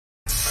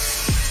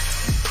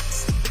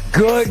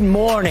Good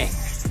morning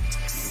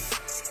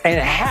and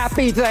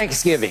happy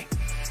Thanksgiving.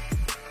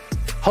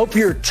 Hope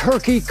your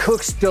turkey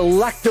cooks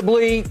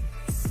delectably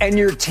and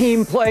your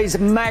team plays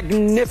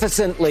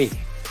magnificently.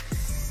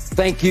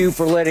 Thank you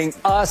for letting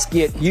us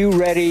get you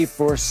ready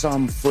for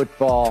some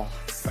football.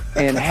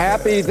 And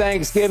happy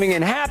Thanksgiving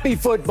and happy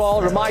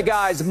football to my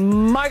guys,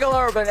 Michael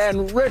Irvin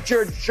and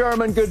Richard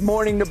Sherman. Good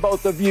morning to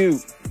both of you.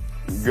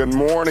 Good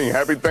morning.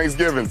 Happy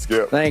Thanksgiving,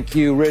 Skip. Thank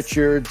you,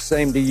 Richard.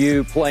 Same to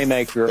you,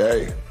 Playmaker.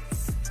 Hey.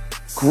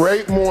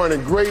 Great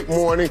morning, great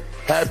morning.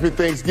 Happy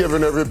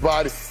Thanksgiving,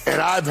 everybody.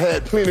 And I've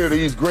had plenty of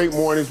these great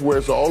mornings where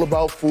it's all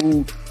about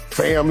food,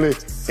 family,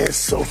 and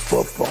so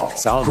football.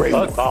 Sounds great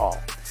football.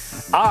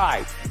 All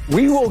right,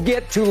 we will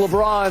get to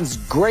LeBron's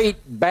great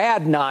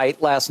bad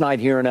night last night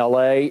here in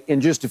L.A.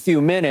 in just a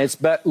few minutes,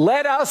 but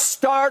let us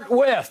start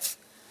with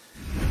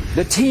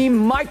the team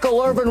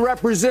Michael Irvin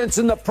represents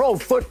in the Pro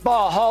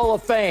Football Hall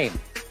of Fame.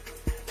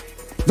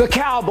 The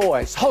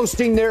Cowboys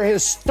hosting their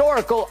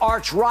historical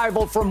arch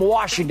rival from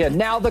Washington,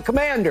 now the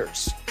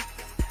Commanders.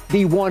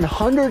 The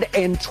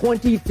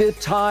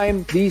 125th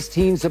time these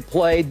teams have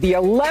played, the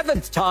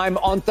 11th time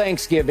on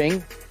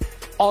Thanksgiving,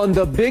 on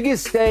the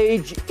biggest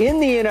stage in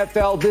the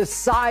NFL this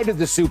side of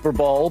the Super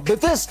Bowl. But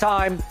this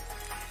time,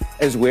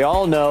 as we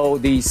all know,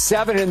 the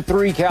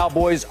 7-3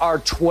 Cowboys are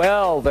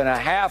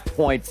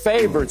 12.5-point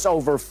favorites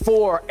over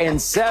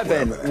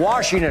 4-7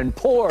 Washington.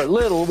 Poor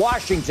little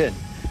Washington.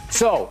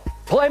 So,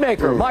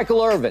 Playmaker,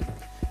 Michael Irvin,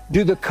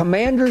 do the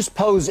Commanders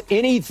pose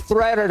any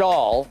threat at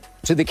all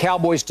to the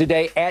Cowboys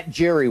today at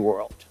Jerry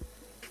World?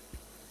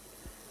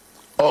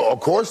 Oh, of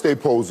course they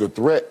pose a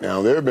threat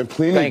now. There have been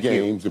plenty of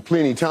games and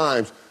plenty of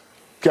times,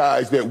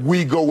 guys, that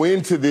we go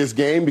into this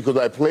game because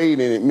I played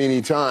in it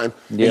many times.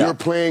 Yeah. And you're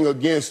playing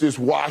against this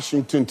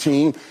Washington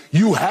team.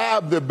 You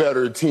have the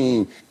better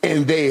team,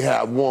 and they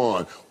have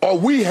won. Or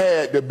we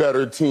had the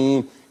better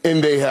team,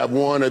 and they have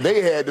won, or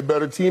they had the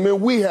better team, and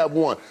we have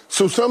won.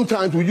 So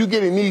sometimes when you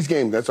get in these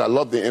games, I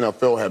love the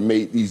NFL have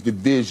made these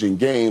division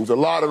games. A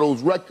lot of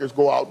those records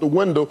go out the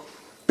window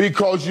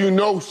because you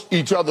know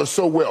each other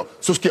so well.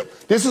 So,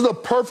 Skip, this is a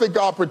perfect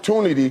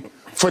opportunity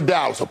for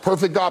Dallas, a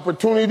perfect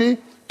opportunity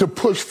to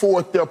push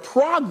forth their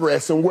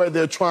progress and where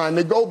they're trying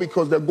to go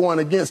because they're going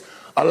against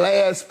a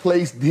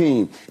last-place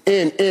team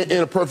in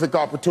a perfect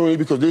opportunity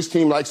because this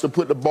team likes to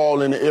put the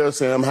ball in the air,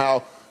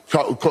 somehow,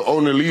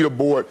 on the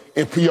leaderboard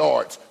and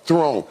yards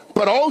thrown.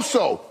 But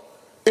also,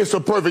 it's a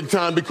perfect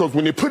time because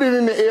when they put it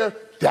in the air,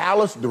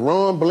 Dallas,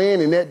 DeRon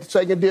Bland, and that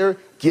secondary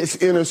gets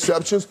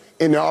interceptions,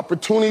 and the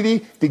opportunity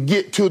to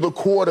get to the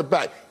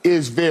quarterback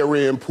is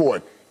very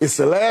important. It's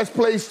the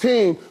last-place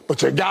team,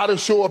 but you got to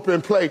show up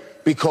and play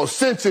because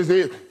since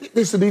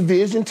it's a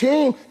division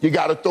team, you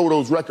got to throw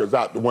those records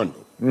out the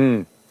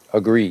window.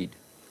 Agreed.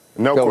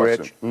 No Go,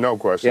 question. Rich. No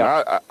question.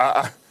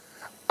 Yeah.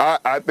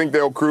 I think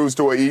they'll cruise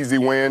to an easy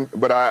win,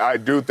 but I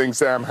do think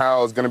Sam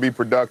Howell is going to be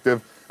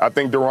productive. I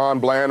think DeRon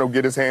Bland will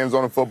get his hands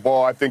on the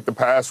football. I think the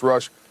pass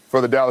rush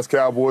for the Dallas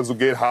Cowboys will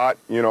get hot.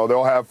 You know,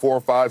 they'll have 4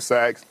 or 5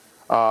 sacks,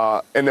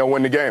 and they'll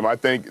win the game. I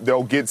think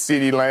they'll get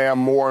CeeDee Lamb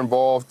more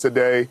involved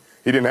today.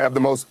 He didn't have the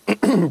most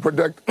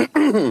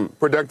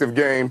productive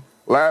game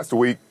last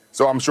week,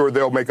 so I'm sure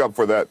they'll make up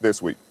for that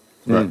this week.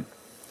 Right.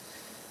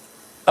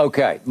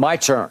 Okay, my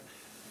turn.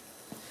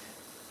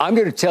 I'm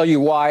going to tell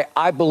you why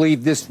I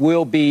believe this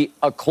will be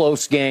a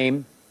close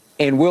game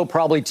and will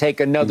probably take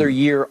another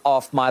year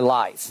off my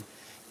life.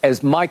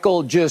 As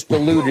Michael just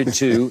alluded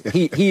to,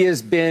 he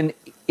has been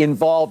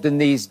involved in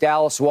these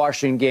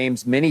Dallas-Washington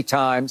games many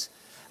times.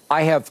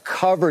 I have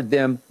covered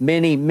them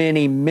many,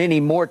 many, many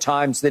more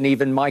times than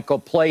even Michael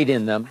played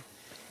in them.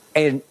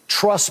 And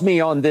trust me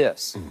on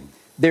this,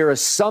 there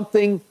is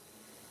something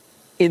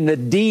in the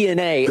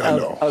DNA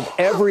of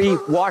every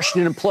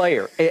Washington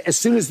player. As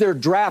soon as they're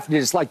drafted,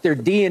 it's like their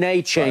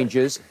DNA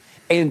changes,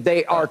 and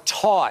they are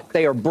taught,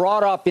 they are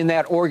brought up in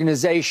that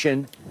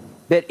organization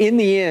that in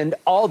the end,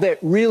 all that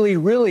really,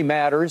 really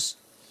matters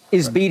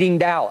is beating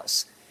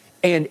Dallas.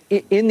 And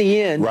in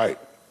the end,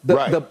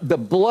 the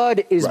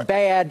blood is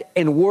bad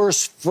and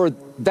worse for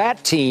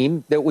that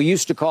team that we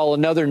used to call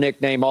another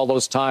nickname all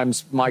those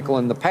times, Michael,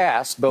 in the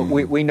past, but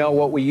we know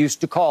what we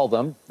used to call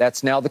them.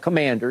 That's now the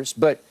Commanders.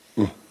 But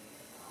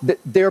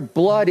their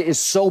blood is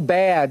so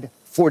bad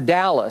for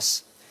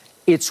Dallas,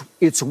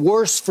 it's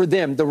worse for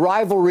them. The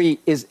rivalry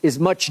is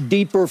much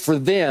deeper for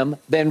them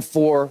than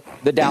for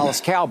the Dallas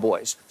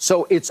Cowboys.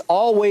 So it's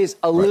always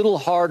a little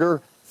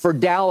harder for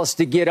Dallas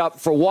to get up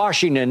for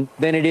Washington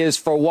than it is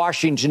for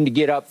Washington to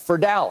get up for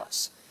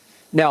Dallas.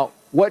 Now,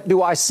 what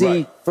do I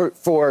see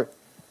for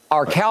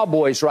our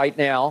Cowboys right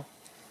now?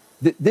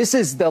 This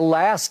is the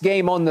last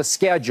game on the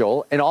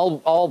schedule, and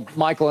all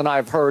Michael and I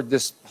have heard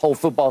this whole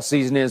football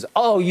season is,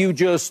 oh, you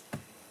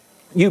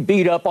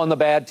beat up on the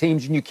bad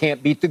teams and you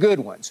can't beat the good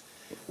ones.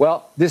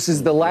 Well, this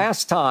is the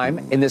last time,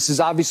 and this is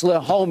obviously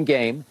a home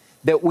game,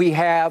 that we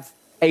have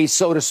a,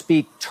 so to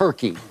speak,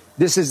 turkey.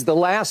 This is the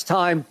last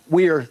time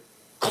we are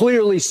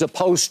clearly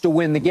supposed to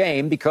win the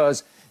game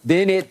because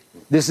Then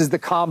this is the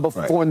calm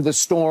before the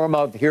storm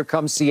of here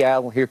comes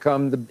Seattle, here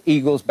come the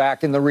Eagles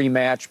back in the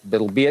rematch.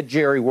 It'll be at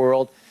Jerry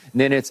World. And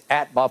then it's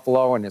at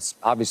Buffalo, and it's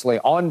obviously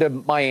on to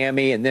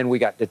Miami. And then we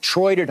got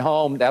Detroit at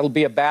home. That'll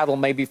be a battle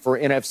maybe for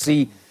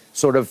NFC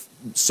sort of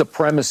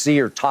supremacy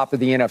or top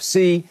of the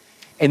NFC.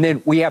 And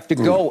then we have to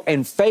go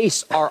and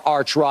face our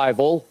arch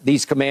rival,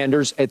 these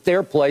Commanders, at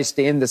their place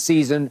to end the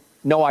season.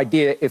 No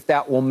idea if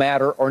that will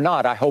matter or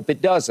not. I hope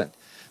it doesn't.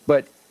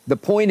 But the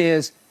point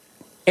is,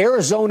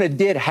 Arizona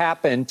did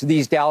happen to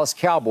these Dallas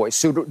Cowboys.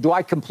 So do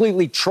I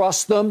completely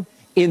trust them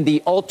in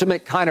the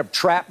ultimate kind of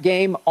trap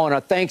game on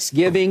a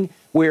Thanksgiving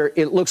where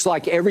it looks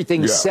like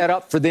everything's set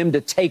up for them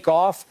to take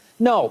off?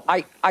 No,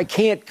 I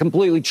can't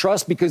completely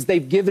trust because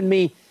they've given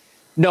me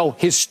no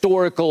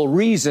historical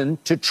reason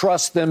to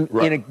trust them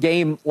in a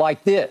game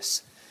like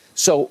this.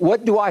 So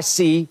what do I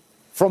see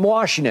from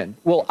Washington?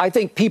 Well, I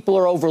think people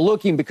are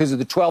overlooking because of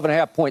the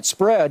 12.5-point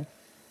spread.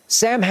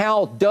 Sam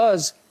Howell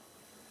does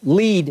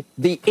lead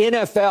the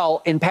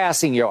NFL in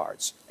passing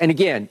yards. And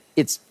again,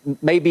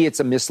 maybe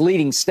it's a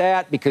misleading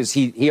stat because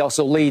he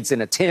also leads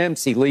in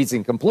attempts, he leads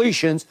in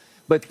completions,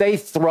 but they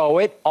throw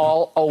it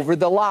all over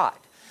the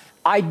lot.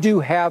 I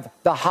do have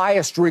the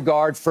highest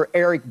regard for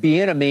Eric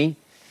Bieniemy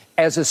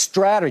as a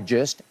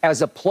strategist,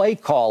 as a play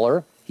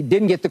caller. He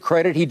didn't get the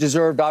credit he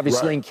deserved,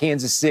 obviously, in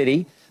Kansas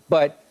City,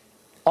 but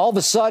all of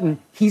a sudden,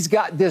 he's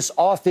got this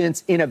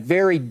offense in a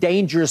very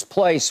dangerous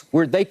place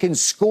where they can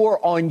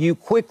score on you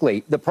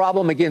quickly. The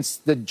problem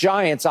against the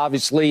Giants,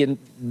 obviously, in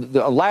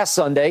last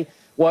Sunday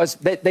was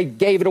that they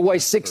gave it away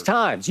 6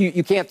 times.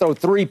 You can't throw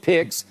 3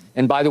 picks.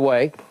 And by the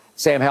way,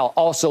 Sam Howell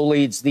also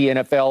leads the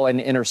NFL in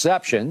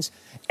interceptions.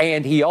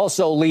 And he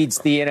also leads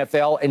the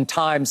NFL in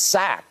time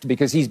sacked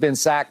because he's been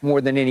sacked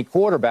more than any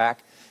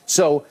quarterback.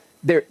 So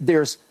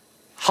there's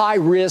high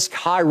risk,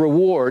 high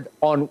reward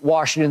on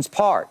Washington's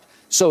part.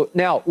 So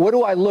now, what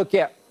do I look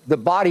at the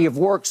body of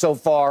work so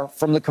far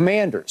from the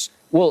Commanders?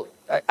 Well,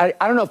 I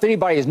don't know if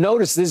anybody has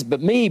noticed this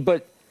but me,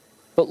 but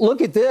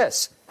look at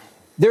this.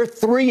 They're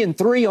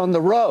 3-3 on the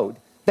road.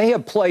 They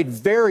have played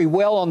very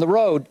well on the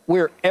road,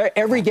 where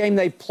every game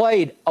they've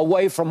played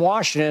away from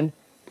Washington,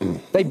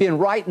 they've been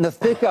right in the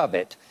thick of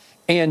it.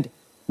 And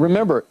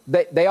remember,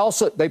 they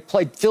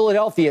played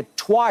Philadelphia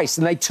twice,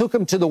 and they took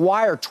them to the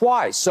wire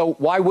twice. So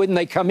why wouldn't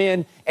they come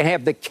in and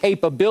have the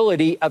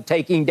capability of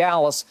taking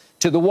Dallas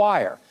to the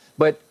wire?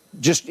 But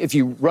just if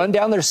you run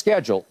down their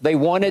schedule, they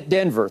won at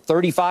Denver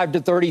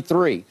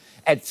 35-33.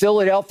 At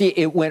Philadelphia,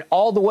 it went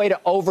all the way to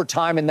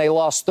overtime, and they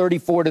lost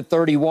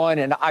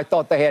 34-31. And I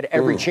thought they had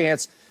every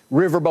chance.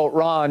 Riverboat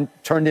Ron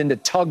turned into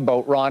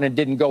Tugboat Ron and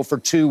didn't go for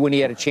 2 when he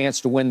had a chance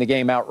to win the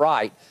game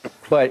outright.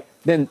 But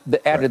then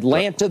at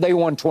Atlanta, they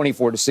won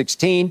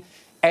 24-16.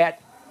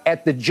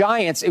 At the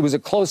Giants, it was a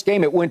close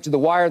game. It went to the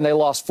wire, and they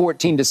lost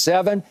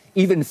 14-7.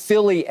 Even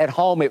Philly at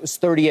home, it was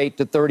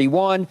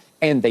 38-31,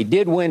 and they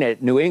did win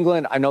at New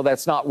England. I know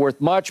that's not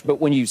worth much, but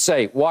when you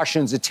say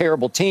Washington's a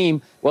terrible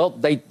team, well,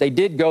 they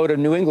did go to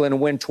New England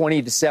and win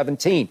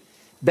 20-17.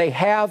 They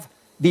have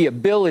the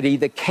ability,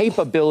 the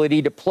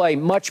capability to play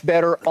much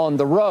better on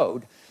the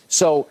road.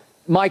 So,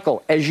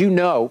 Michael, as you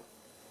know,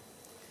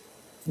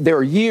 there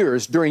are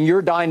years during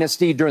your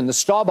dynasty, during the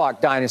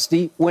Staubach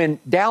dynasty, when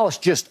Dallas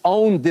just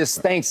owned this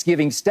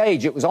Thanksgiving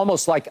stage. It was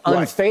almost like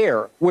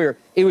unfair, where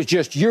it was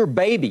just your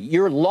baby,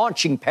 your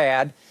launching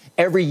pad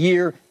every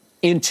year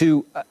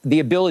into the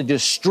ability to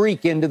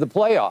streak into the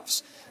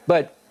playoffs.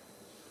 But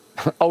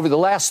over the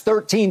last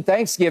 13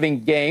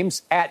 Thanksgiving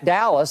games at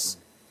Dallas,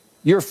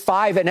 you're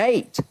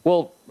 5-8.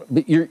 Well,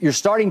 you're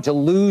starting to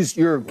lose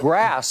your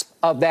grasp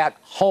of that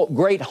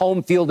great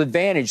home field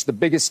advantage, the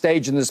biggest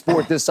stage in the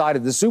sport this side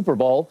of the Super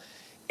Bowl.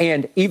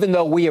 And even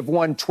though we have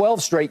won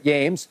 12 straight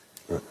games,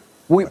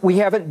 we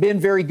haven't been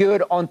very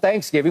good on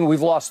Thanksgiving.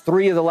 We've lost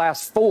 3 of the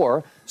last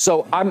 4.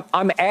 So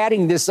I'm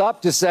adding this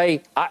up to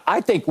say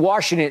I think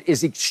Washington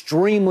is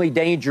extremely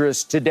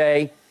dangerous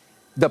today.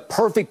 The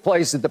perfect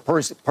place at the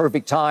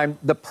perfect time,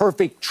 the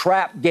perfect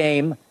trap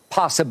game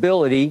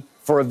possibility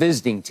for a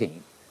visiting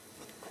team.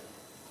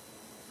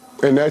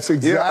 And that's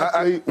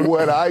exactly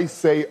what I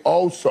say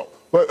also.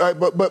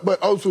 But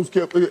also,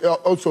 Skip,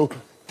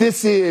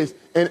 this is,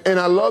 and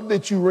I love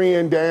that you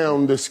ran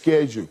down the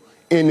schedule,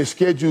 and the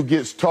schedule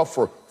gets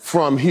tougher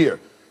from here.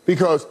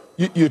 Because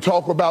you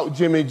talk about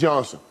Jimmy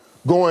Johnson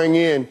going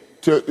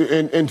into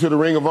the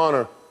Ring of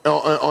Honor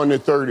on the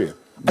 30th.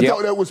 I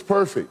thought that was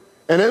perfect.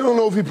 And I don't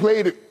know if he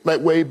played it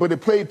that way, but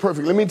it played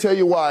perfect. Let me tell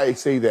you why I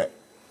say that.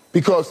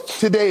 Because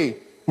today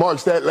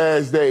marks that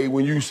last day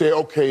when you say,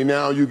 okay,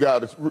 now you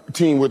got a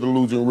team with a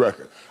losing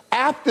record.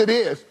 After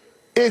this,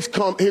 here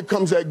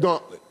comes that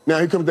gauntlet. Now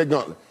here comes that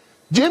gauntlet.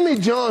 Jimmy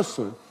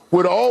Johnson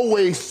would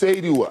always say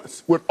to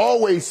us,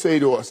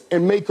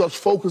 and make us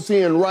focus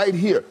in right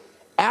here.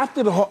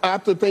 After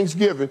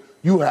Thanksgiving,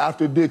 you have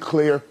to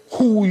declare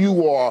who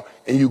you are,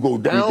 and you go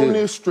down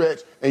this stretch,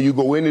 and you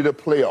go into the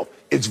playoff.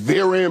 It's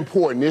very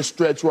important, this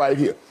stretch right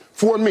here.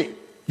 For me,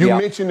 you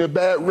mentioned the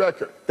bad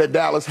record that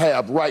Dallas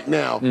have right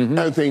now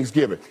at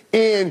Thanksgiving.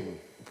 And,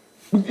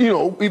 you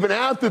know, even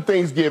after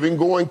Thanksgiving,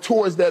 going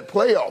towards that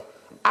playoff,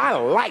 I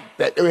like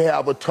that they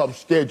have a tough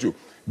schedule.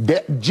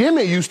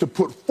 Jimmy used to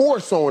put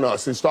force on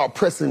us and start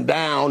pressing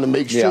down to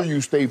make sure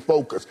you stay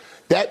focused.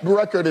 That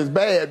record is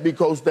bad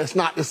because that's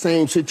not the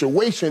same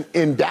situation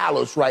in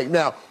Dallas right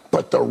now.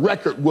 But the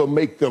record will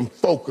make them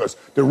focus.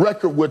 The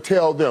record will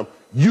tell them,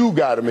 you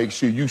got to make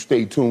sure you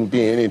stay tuned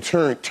in and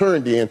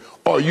turned in,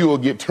 or you will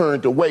get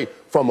turned away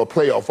from a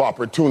playoff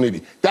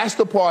opportunity. That's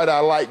the part I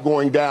like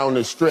going down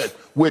the stretch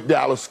with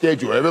Dallas'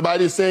 schedule.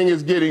 Everybody's saying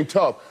it's getting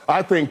tough.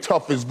 I think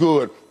tough is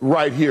good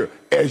right here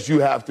as you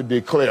have to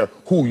declare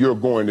who you're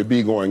going to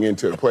be going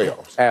into the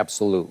playoffs.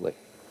 Absolutely.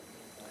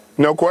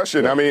 No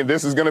question. I mean,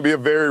 this is going to be a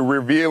very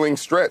revealing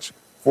stretch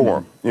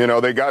for them. You know,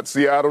 they got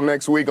Seattle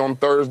next week on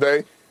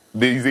Thursday.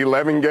 These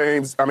 11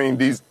 games, I mean,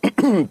 these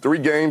 3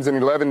 games in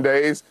 11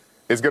 days,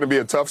 it's going to be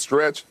a tough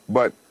stretch,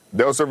 but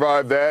they'll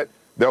survive that.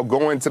 They'll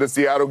go into the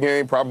Seattle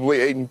game probably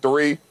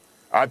 8-3.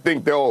 I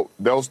think they'll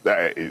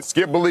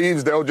Skip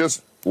believes they'll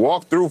just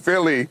walk through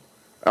Philly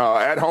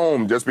at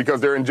home just because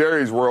they're in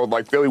Jerry's world.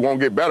 Like, Philly won't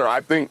get better. I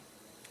think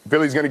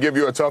Philly's going to give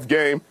you a tough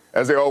game,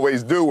 as they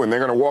always do, and they're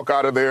going to walk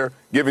out of there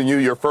giving you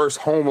your first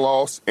home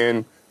loss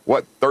in,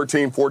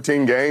 13,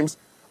 14 games.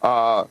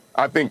 I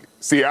think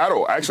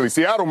Seattle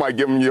might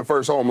give them your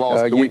first home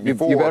loss the week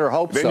before. You better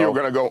hope then so. Then you're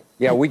going to go.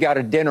 Yeah, we got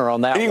a dinner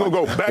on that. You're going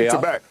to go back to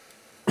back.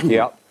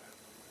 Yeah.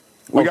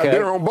 We got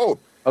dinner on both.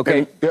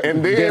 Okay. And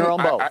then dinner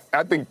on both.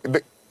 I think,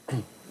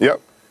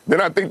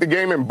 Then I think the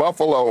game in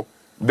Buffalo,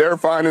 they're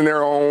finding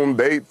their own.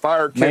 They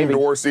fired Ken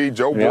Dorsey,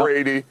 Joe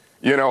Brady.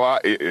 You know,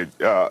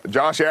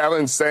 Josh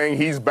Allen saying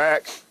he's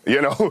back.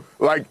 You know,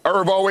 like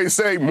Irv always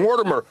say,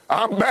 Mortimer,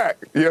 I'm back.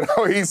 You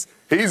know, he's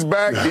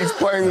back. He's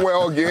playing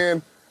well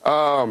again.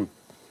 I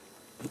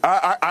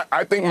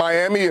think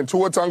Miami and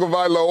Tua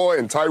Tagovailoa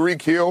and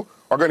Tyreek Hill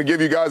are going to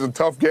give you guys a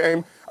tough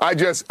game.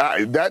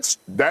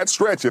 That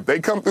stretch, if they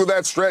come through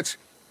that stretch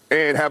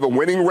and have a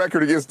winning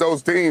record against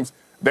those teams,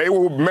 they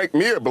will make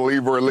me a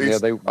believer, at least,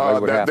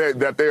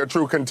 that they're a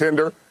true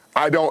contender.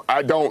 I don't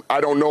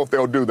know if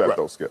they'll do that,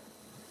 though, Skip.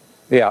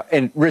 Yeah,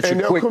 and Richard,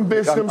 and quick.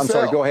 I'm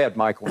sorry, go ahead,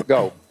 Michael.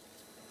 Go.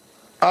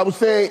 I was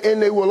saying,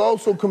 and they will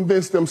also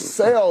convince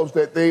themselves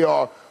that they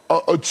are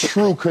a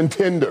true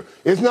contender.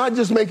 It's not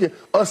just making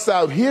us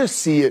out here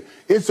see it.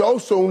 It's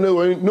also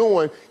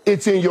knowing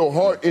it's in your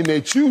heart and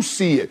that you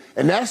see it.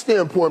 And that's the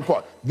important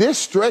part. This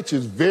stretch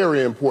is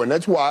very important.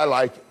 That's why I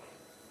like it.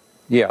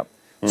 Yeah.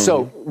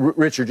 So,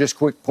 Richard, just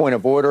quick point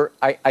of order.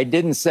 I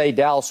didn't say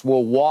Dallas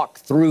will walk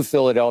through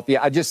Philadelphia.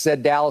 I just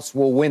said Dallas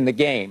will win the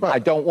game. Right. I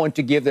don't want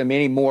to give them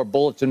any more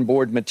bulletin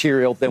board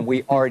material than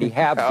we already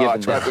have given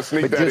them. To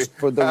sneak but that just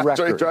for the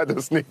record. I tried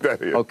to sneak that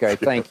in. Okay,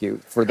 thank you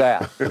for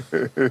that.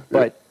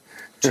 But,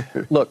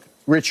 look,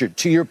 Richard,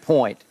 to your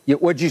point,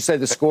 what did you say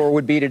the score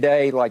would be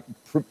today? Like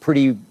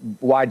pretty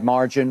wide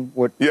margin?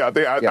 Yeah,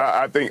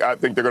 I think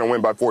they're going to win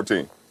by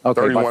 14.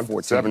 Okay,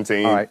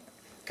 31-17. All right.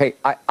 Okay,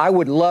 I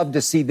would love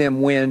to see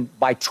them win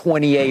by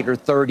 28 or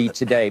 30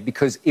 today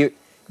because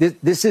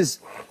this is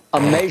a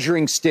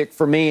measuring stick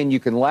for me, and you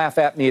can laugh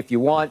at me if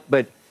you want,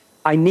 but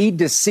I need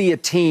to see a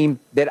team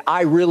that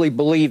I really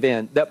believe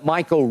in, that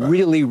Michael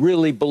really,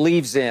 really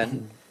believes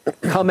in,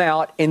 come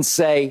out and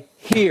say,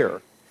 here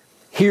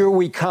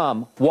we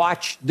come.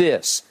 Watch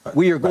this.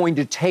 We are going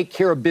to take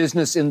care of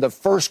business in the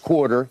first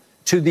quarter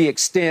to the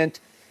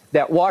extent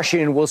that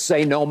Washington will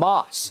say no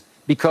mas.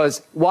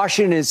 Because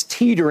Washington is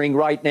teetering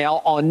right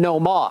now on no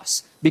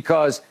mas,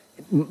 because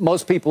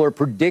most people are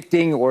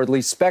predicting, or at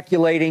least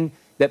speculating,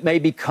 that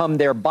maybe come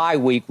their bye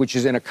week, which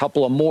is in a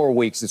couple of more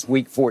weeks, it's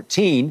week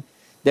 14,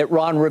 that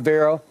Ron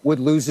Rivera would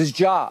lose his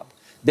job,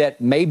 that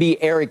maybe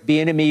Eric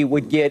Bieniemy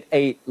would get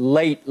a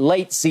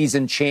late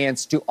season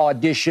chance to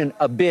audition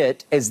a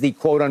bit as the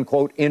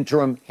quote-unquote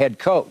interim head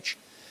coach.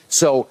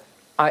 So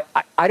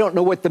I don't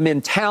know what the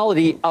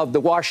mentality of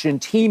the Washington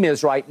team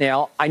is right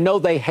now. I know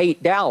they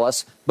hate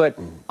Dallas, but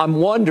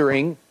I'm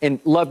wondering, and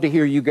love to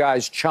hear you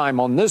guys chime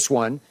on this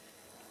one,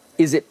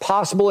 is it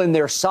possible in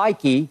their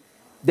psyche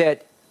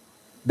that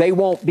they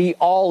won't be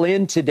all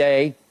in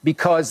today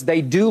because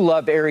they do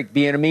love Eric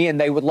Bieniemy and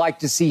they would like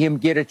to see him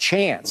get a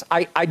chance?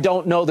 I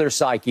don't know their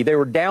psyche. They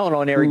were down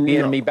on Eric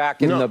Bieniemy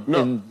back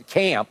in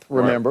camp,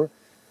 remember? Right.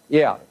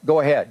 Yeah,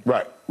 go ahead.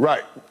 Right.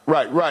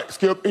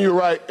 Skip, you're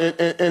right.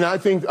 And I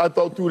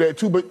thought through that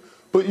too.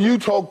 But you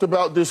talked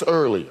about this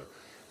earlier.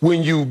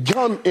 When you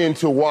come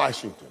into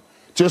Washington,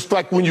 just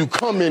like when you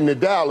come into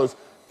Dallas,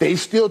 they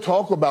still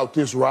talk about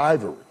this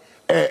rivalry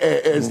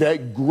as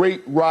that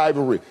great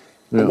rivalry.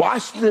 Yeah.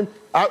 Washington,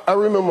 I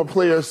remember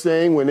players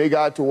saying when they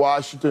got to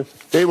Washington,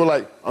 they were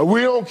like,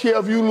 we don't care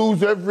if you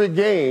lose every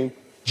game,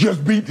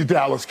 just beat the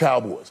Dallas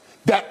Cowboys.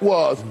 That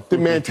was the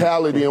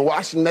mentality in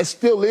Washington. That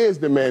still is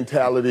the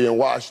mentality in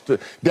Washington.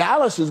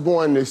 Dallas is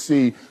going to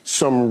see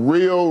some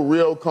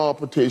real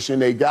competition.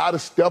 They got to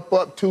step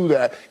up to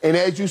that. And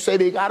as you say,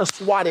 they got to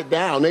swat it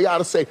down. They got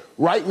to say,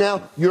 right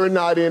now, you're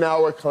not in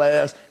our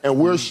class, and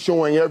we're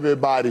showing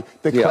everybody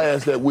the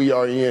class that we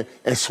are in,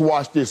 and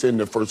swash this in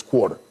the first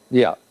quarter.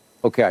 Yeah.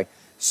 Okay.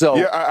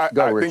 So, I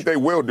think they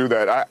will do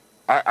that.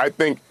 I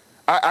think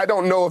I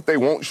don't know if they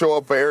won't show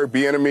up for Eric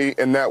Bieniemy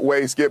in that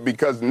way, Skip,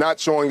 because not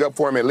showing up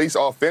for him, at least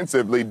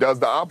offensively, does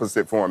the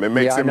opposite for him. It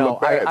makes him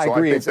look bad. I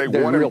agree.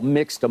 There are real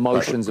mixed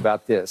emotions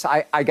about this.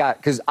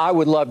 Because I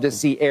would love to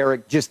see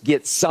Eric just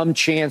get some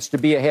chance to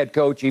be a head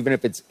coach, even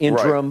if it's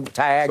interim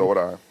tag. So would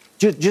I.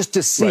 Just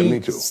to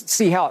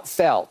see how it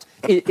felt.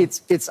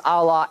 It's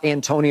a la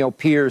Antonio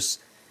Pierce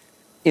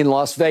in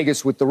Las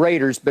Vegas with the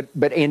Raiders,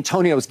 but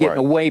Antonio's getting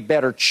a way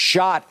better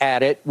shot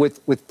at it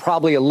with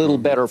probably a little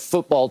better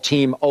football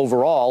team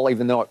overall,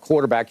 even though at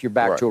quarterback you're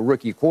back to a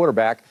rookie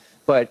quarterback.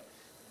 But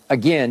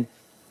again,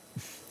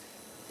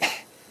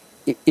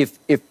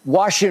 if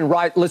Washington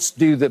let's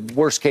do the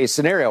worst case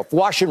scenario. If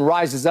Washington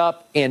rises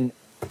up and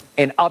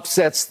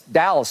upsets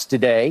Dallas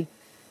today,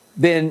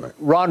 then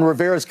Ron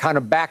Rivera's kind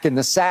of back in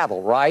the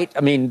saddle, right?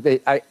 I mean,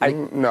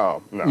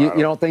 no. You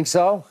don't think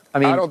so? I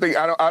mean, I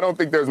don't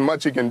think there's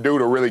much he can do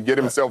to really get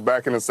himself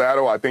back in the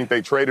saddle. I think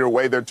they traded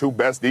away their two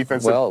best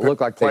defensive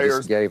players,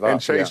 just gave up.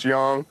 And Chase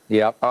Young.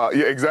 Yep. Yeah,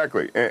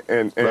 exactly.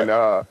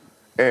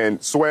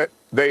 And Sweat.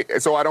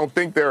 So I don't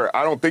think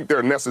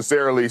they're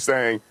necessarily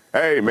saying,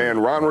 "Hey, man,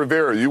 Ron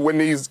Rivera, you win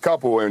these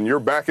couple and you're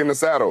back in the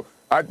saddle."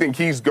 I think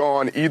he's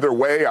gone either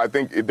way. I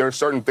think there's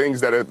certain things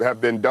that have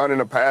been done in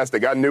the past. They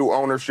got new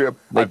ownership.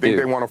 I think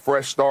they want a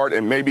fresh start,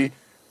 and maybe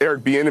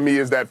Eric Bieniemy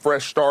is that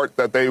fresh start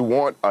that they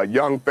want, a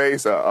young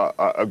face,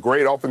 a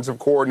great offensive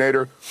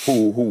coordinator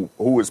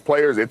who is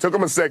players. It took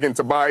them a second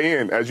to buy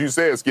in. As you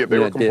said, Skip, they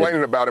were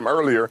complaining about him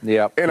earlier,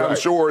 and I'm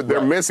sure they're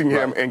missing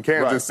him in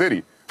Kansas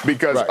City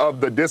because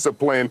of the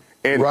discipline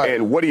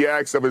and what he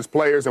asks of his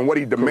players and what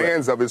he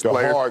demands of his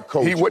players.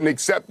 He wouldn't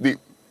accept the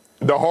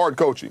hard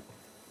coaching.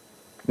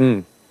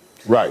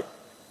 Right.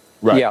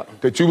 Yeah.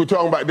 That you were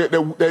talking about.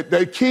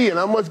 The key, and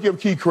I must give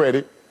Key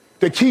credit,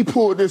 the Key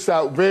pulled this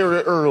out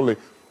very early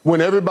when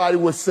everybody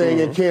was saying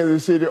in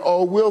Kansas City,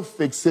 "Oh, we'll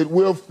fix it,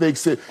 we'll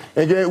fix it."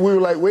 And then we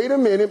were like, wait a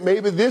minute,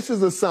 maybe this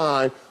is a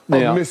sign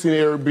of missing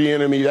Eric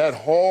Bieniemy, that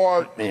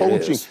hard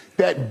coaching,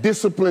 that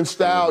disciplined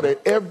style, that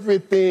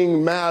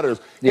everything matters.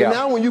 And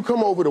now when you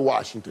come over to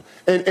Washington,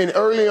 and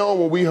early on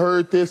when we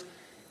heard this,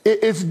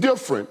 it's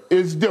different.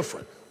 It's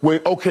different. When,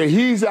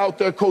 he's out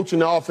there coaching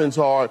the offense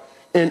hard,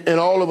 and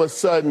all of a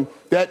sudden,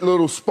 that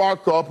little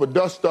spark up or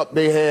dust up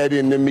they had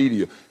in the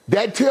media,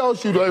 that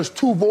tells you there's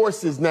two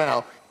voices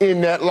now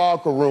in that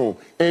locker room.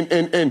 And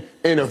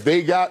if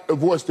they got a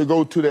voice to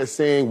go to that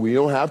saying, we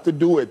don't have to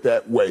do it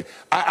that way,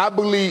 I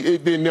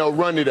believe then they'll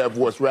run to that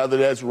voice, rather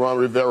that's Ron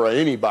Rivera or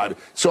anybody.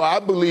 So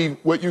I believe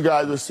what you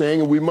guys are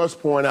saying, and we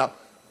must point out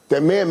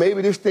that, man,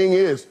 maybe this thing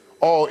is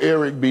all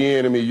Eric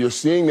Bieniemy. You're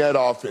seeing that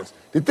offense.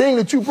 The thing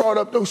that you brought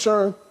up, though,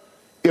 Sherm,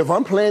 if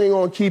I'm planning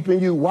on keeping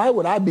you, why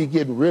would I be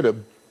getting rid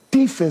of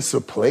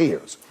defensive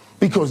players?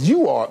 Because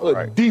you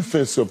are a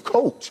defensive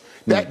coach.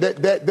 That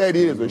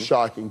is a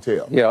shocking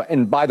tale. Yeah,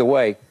 and by the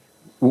way,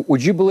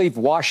 would you believe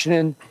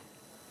Washington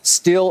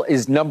still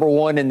is number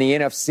one in the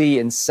NFC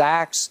in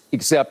sacks,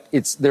 except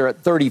they're at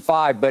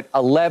 35, but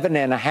 11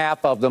 and a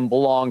half of them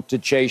belong to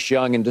Chase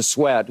Young and to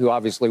Sweat, who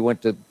obviously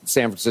went to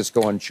San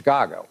Francisco and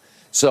Chicago.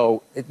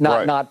 So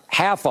not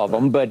half of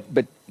them, but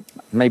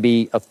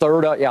maybe a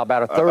third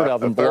about a third of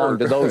them belong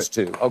to those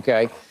two.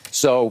 Okay,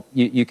 so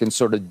you can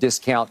sort of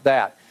discount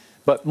that.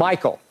 But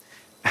Michael,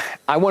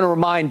 I want to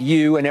remind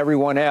you and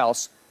everyone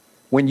else,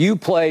 when you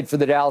played for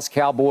the Dallas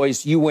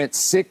Cowboys, you went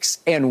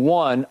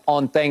 6-1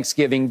 on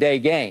Thanksgiving Day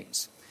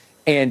games.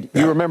 And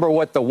you remember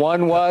what the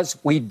one was?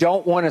 We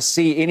don't want to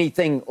see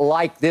anything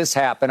like this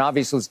happen.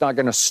 Obviously, it's not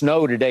going to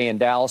snow today in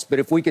Dallas, but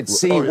if we could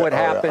see what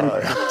happened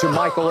to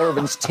Michael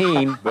Irvin's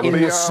team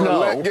in the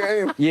snow.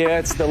 Yeah,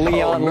 it's the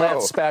Leon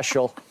Lett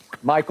special.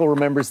 Michael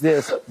remembers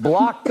this.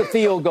 Blocked the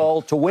field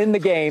goal to win the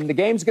game. The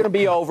game's going to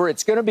be over.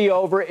 It's going to be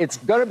over. It's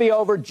going to be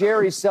over.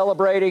 Jerry's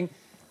celebrating.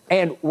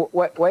 And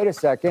wait a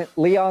second.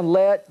 Leon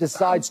Lett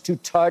decides to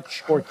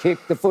touch or kick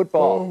the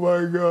football. Oh,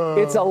 my God.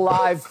 It's a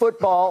live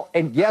football.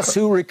 And guess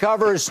who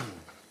recovers?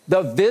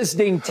 The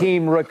visiting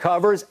team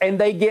recovers, and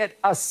they get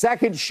a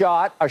second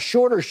shot, a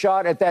shorter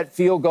shot at that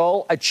field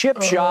goal, a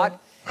chip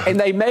shot, and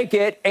they make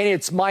it, and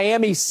it's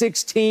Miami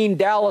 16,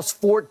 Dallas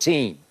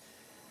 14.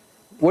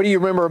 What do you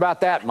remember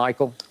about that,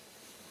 Michael?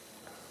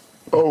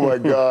 Oh, my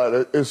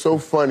God. It's so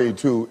funny,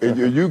 too. And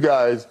you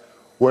guys,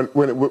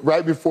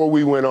 right before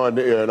we went on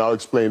the air, and I'll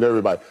explain to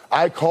everybody,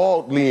 I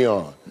called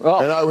Leon.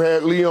 And I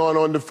had Leon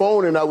on the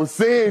phone, and I was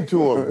saying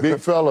to him, big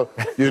fella,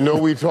 you know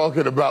we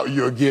talking about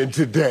you again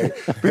today.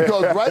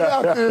 Because right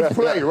after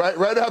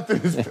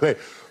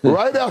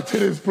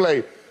this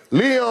play,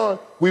 Leon,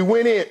 we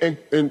went in,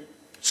 and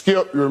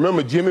Skip, you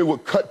remember Jimmy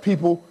would cut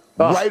people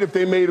right if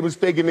they made a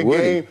mistake in the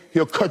game.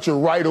 He'll cut you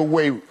right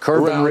away.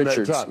 Curvin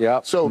Richards,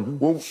 So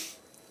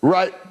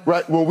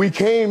when we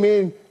came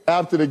in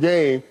after the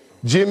game,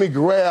 Jimmy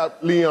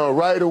grabbed Leon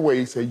right away.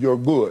 He said, "You're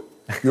good.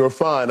 You're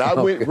fine." I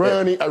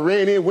ran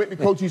in, went to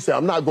coach. He said,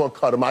 "I'm not going to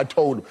cut him." I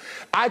told him.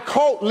 I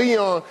caught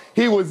Leon.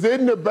 He was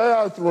in the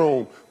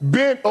bathroom,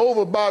 bent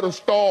over by the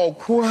stall,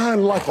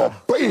 crying like a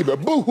baby,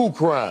 boo-hoo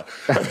crying.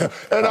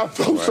 And I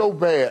felt so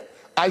bad.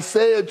 I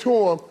said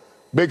to him,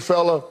 "Big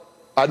fella,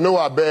 I know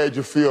how bad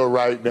you feel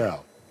right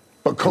now,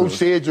 but Coach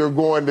said you're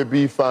going to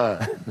be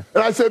fine.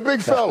 And I said,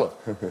 big fella,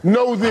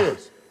 know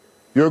this.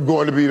 You're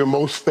going to be the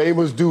most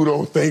famous dude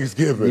on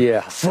Thanksgiving.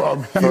 Yeah.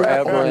 From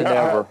forever and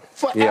ever.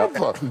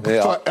 Forever.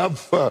 Yeah.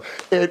 Forever.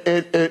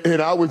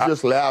 And I was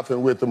just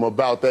laughing with him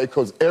about that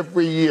because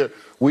every year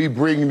we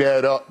bring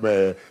that up,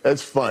 man.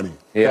 That's funny.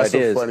 Yeah, That's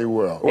a funny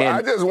world. Well,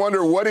 I just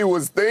wonder what he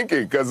was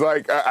thinking because,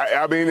 like,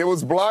 I mean, it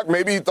was blocked.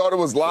 Maybe he thought it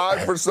was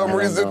live for some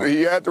reason.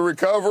 He had to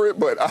recover it,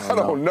 but I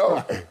don't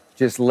know.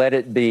 Just let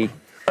it be.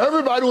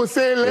 Everybody was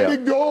saying, let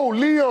it go,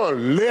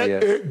 Leon, let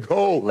it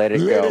go. Let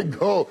it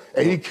go.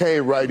 And he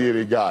came right in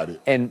and got it.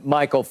 And,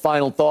 Michael,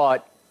 final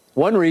thought.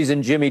 One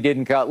reason Jimmy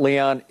didn't cut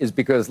Leon is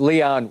because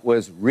Leon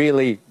was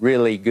really,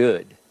 really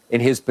good,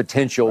 and his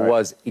potential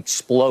was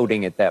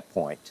exploding at that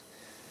point.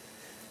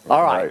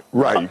 All right.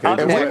 Right. You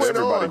can't And let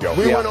everybody go.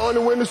 We went on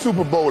to win the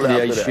Super Bowl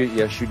after that.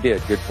 Yes, you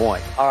did. Good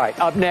point. All right.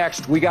 Up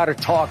next, we got to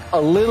talk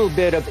a little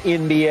bit of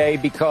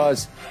NBA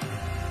because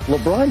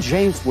LeBron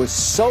James was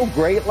so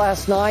great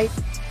last night,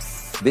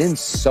 then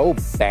so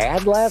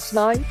bad last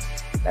night.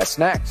 That's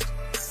next.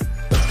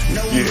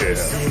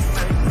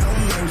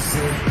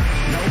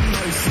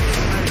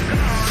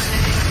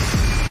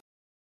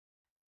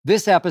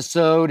 This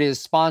episode is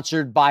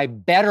sponsored by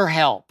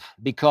BetterHelp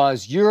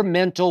because your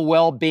mental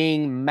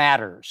well-being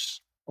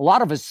matters. A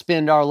lot of us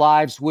spend our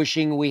lives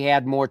wishing we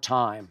had more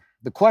time.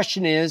 The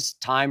question is,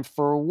 time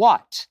for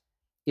what?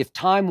 If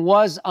time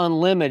was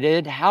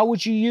unlimited, how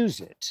would you use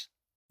it?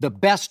 The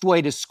best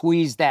way to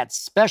squeeze that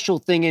special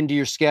thing into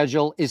your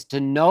schedule is to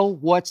know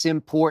what's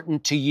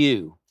important to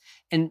you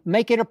and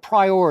make it a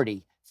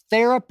priority.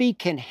 Therapy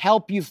can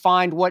help you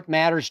find what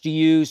matters to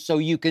you so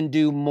you can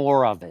do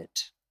more of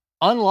it.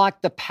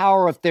 Unlock the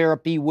power of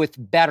therapy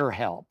with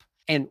BetterHelp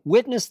and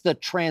witness the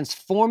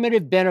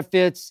transformative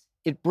benefits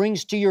it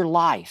brings to your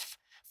life,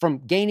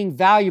 from gaining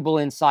valuable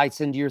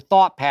insights into your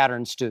thought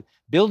patterns to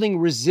building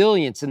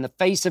resilience in the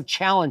face of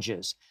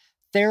challenges.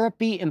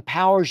 Therapy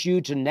empowers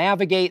you to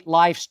navigate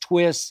life's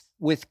twists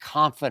with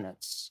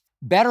confidence.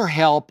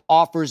 BetterHelp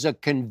offers a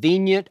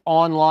convenient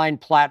online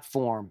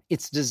platform.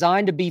 It's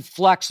designed to be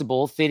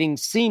flexible, fitting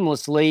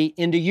seamlessly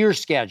into your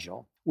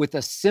schedule. With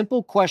a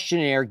simple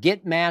questionnaire,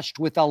 get matched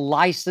with a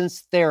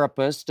licensed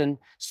therapist and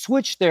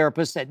switch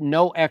therapists at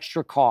no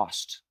extra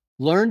cost.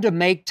 Learn to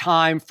make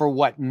time for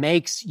what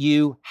makes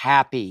you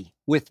happy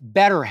with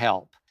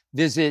BetterHelp.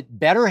 Visit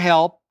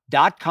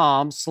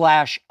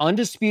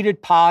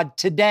BetterHelp.com/undisputedpod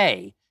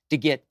today to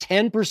get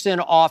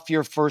 10% off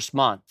your first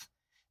month.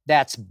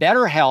 That's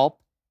BetterHelp,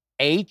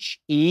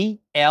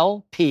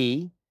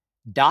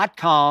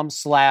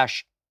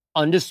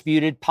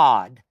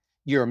 HELP.com/undisputedpod.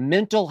 Your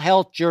mental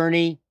health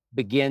journey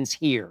begins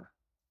here.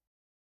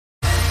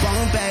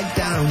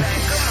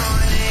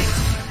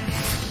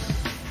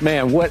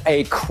 Man, what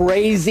a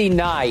crazy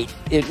night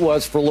it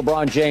was for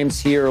LeBron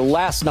James here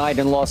last night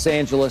in Los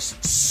Angeles.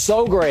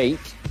 So great,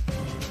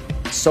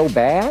 so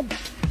bad.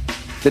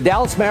 The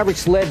Dallas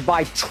Mavericks led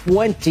by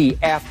 20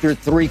 after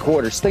three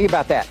quarters. Think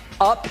about that.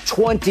 Up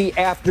 20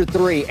 after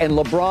three. And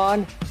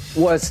LeBron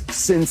was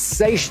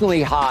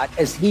sensationally hot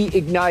as he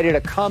ignited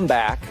a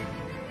comeback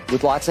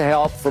with lots of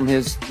help from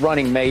his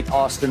running mate,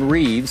 Austin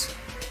Reeves.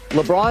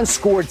 LeBron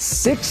scored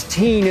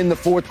 16 in the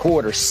fourth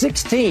quarter,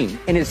 16,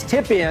 and his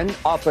tip-in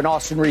off an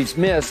Austin Reeves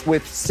miss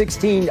with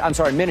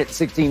minute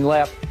 16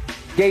 left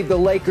gave the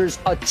Lakers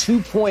a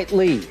 2-point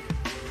lead.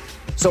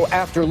 So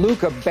after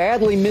Luka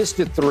badly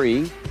missed a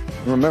three,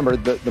 remember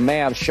the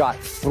Mavs shot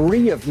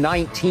 3 of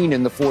 19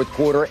 in the fourth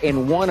quarter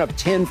and 1 of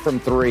 10 from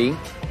three.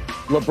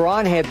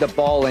 LeBron had the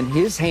ball in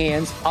his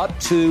hands, up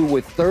 2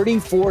 with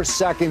 34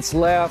 seconds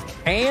left,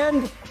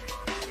 and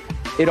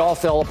it all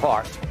fell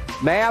apart.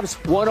 Mavs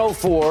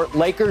 104,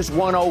 Lakers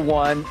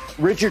 101.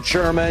 Richard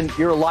Sherman,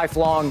 you're a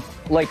lifelong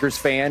Lakers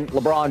fan,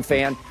 LeBron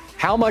fan.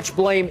 How much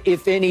blame,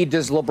 if any,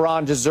 does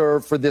LeBron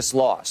deserve for this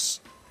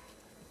loss?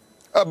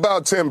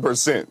 About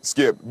 10%,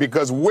 Skip,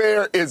 because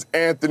where is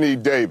Anthony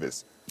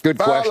Davis? Good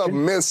question. File a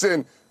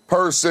missing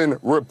person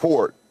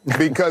report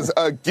because,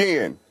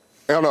 again,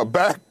 on a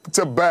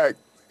back-to-back,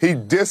 he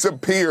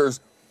disappears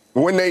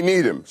when they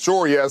need him.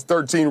 Sure, he has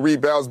 13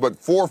 rebounds, but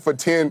 4 for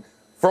 10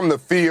 from the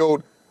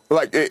field.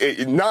 Like,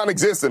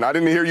 non-existent. I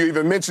didn't hear you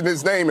even mention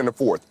his name in the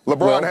fourth.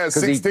 LeBron has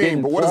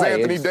 16, but what does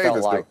Anthony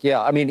Davis do?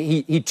 Yeah, I mean,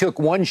 he took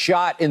one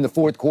shot in the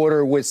fourth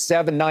quarter with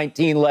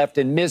 7:19 left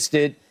and missed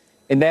it,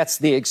 and that's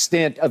the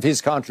extent of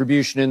his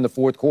contribution in the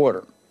fourth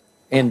quarter.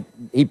 And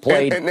he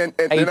played 8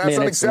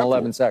 minutes and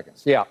 11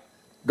 seconds. Yeah,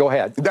 go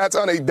ahead. That's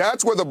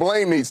where the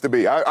blame needs to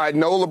be. I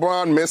know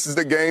LeBron misses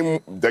the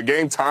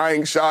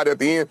game-tying shot at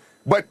the end,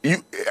 but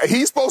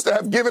he's supposed to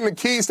have given the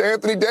keys to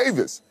Anthony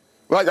Davis.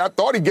 Like, I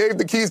thought he gave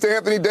the keys to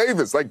Anthony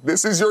Davis. Like,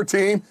 this is your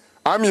team.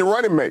 I'm your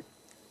running mate.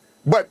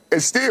 But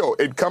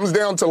it comes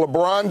down to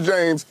LeBron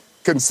James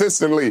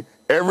consistently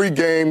every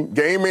game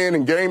in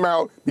and game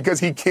out, because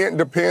he can't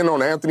depend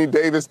on Anthony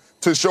Davis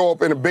to show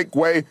up in a big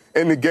way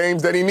in the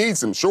games that he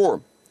needs him.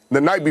 Sure, the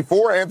night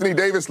before, Anthony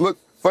Davis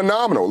looked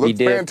phenomenal, looked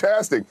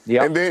fantastic.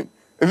 Yep. And then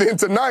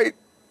tonight,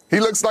 he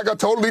looks like a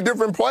totally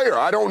different player.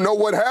 I don't know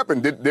what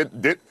happened. Did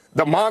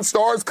the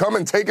Monstars come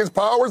and take his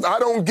powers? I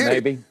don't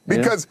get it.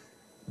 Because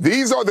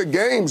these are the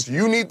games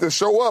you need to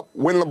show up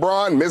when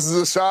LeBron misses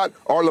a shot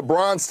or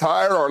LeBron's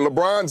tired or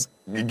LeBron's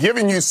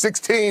giving you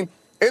 16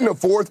 in the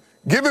fourth.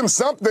 Give him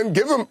something.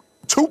 Give him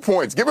 2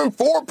 points. Give him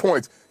 4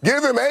 points.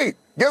 Give him 8.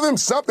 Give him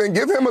something.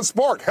 Give him a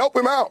spark. Help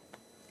him out.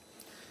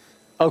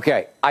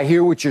 Okay, I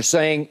hear what you're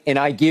saying, and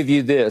I give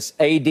you this.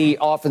 AD too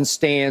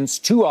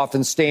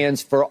often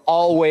stands for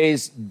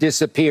always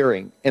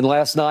disappearing. And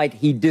last night,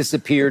 he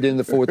disappeared in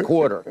the fourth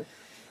quarter.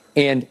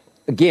 And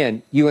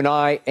again, you and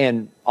I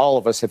and all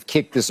of us have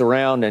kicked this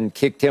around and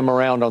kicked him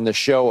around on the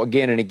show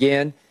again and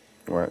again.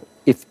 Right.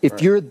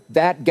 If you're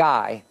that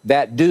guy,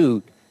 that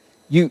dude,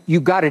 you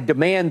got to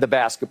demand the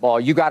basketball.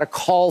 You got to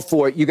call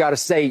for it. You got to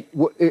say,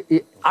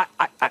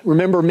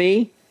 remember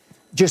me?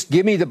 Just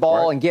give me the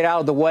ball and get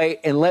out of the way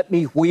and let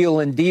me wheel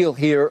and deal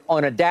here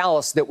on a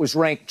Dallas that was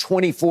ranked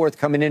 24th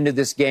coming into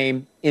this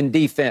game in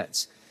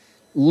defense.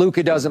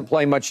 Luka doesn't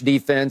play much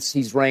defense.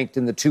 He's ranked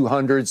in the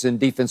 200s in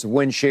defensive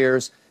win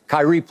shares.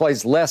 Kyrie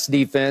plays less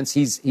defense.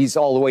 He's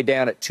all the way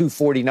down at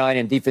 249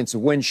 in defensive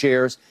win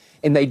shares.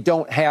 And they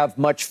don't have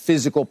much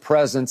physical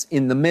presence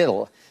in the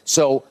middle.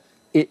 So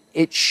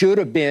it should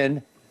have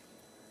been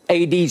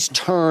AD's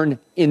turn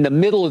in the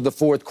middle of the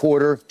fourth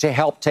quarter to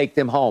help take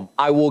them home.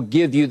 I will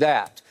give you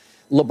that.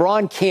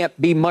 LeBron can't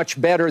be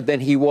much better than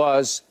he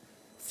was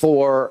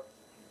for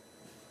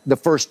the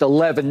first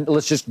 11.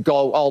 Let's just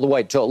go all the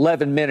way to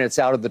 11 minutes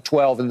out of the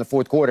 12 in the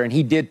fourth quarter. And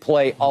he did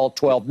play all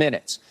 12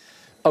 minutes.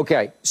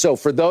 Okay, so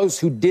for those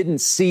who didn't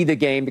see the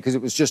game because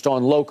it was just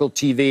on local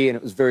TV and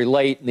it was very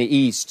late in the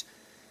East,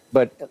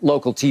 but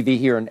local TV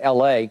here in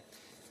L.A.,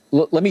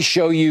 let me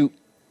show you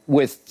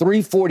with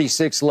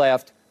 3:46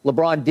 left,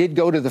 LeBron did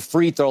go to the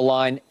free throw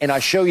line, and I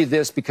show you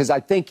this because I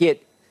think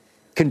it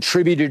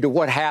contributed to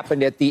what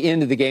happened at the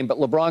end of the game. But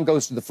LeBron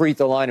goes to the free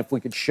throw line, if we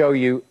could show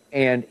you,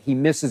 and he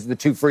misses the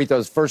 2 free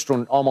throws. First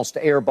one almost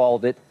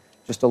airballed it,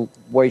 just a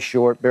way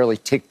short, barely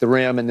ticked the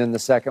rim, and then the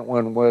second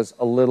one was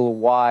a little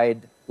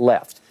wide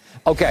left.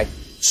 Okay,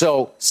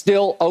 so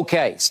still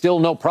okay, still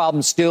no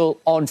problem, still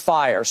on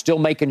fire, still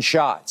making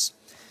shots.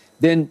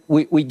 Then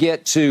we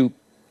get to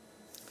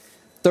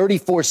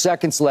 34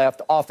 seconds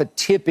left off a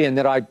tip-in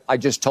that I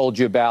just told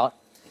you about.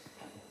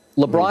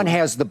 LeBron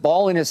has the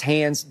ball in his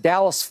hands.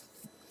 Dallas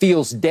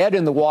feels dead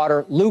in the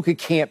water. Luka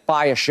can't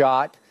buy a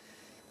shot.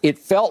 It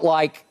felt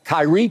like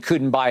Kyrie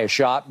couldn't buy a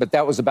shot, but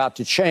that was about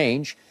to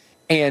change.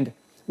 And,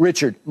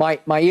 Richard, my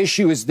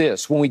issue is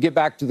this. When we get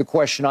back to the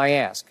question I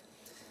asked,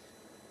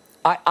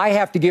 I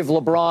have to give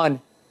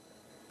LeBron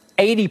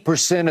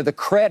 80% of the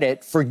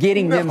credit for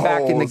getting them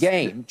back in the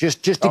game,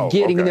 just to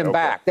getting them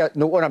back. That's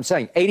what I'm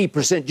saying,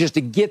 80% just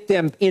to get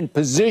them in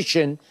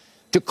position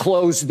to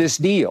close this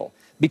deal.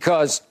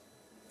 Because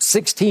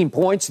 16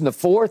 points in the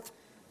fourth,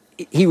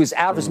 he was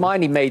out of his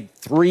mind. He made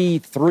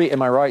three,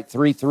 am I right?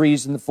 3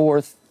 threes in the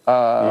fourth.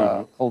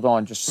 Hold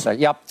on just a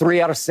second. Yep,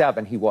 3 out of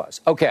 7 he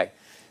was. Okay,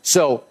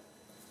 so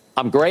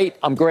I'm great.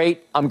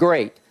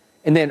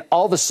 And then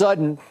all of a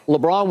sudden,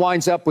 LeBron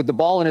winds up with the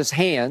ball in his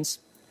hands,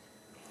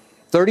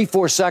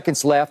 34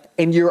 seconds left,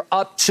 and you're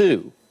up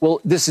 2.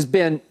 Well, this has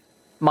been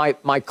my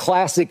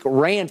classic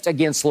rant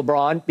against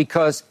LeBron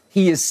because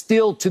he is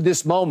still, to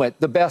this moment,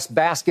 the best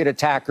basket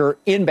attacker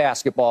in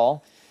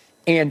basketball.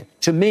 And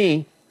to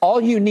me,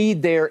 all you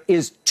need there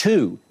is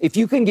 2. If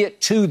you can get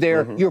 2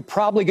 there, you're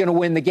probably going to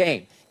win the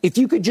game. If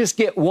you could just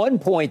get 1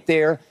 point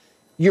there,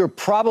 you're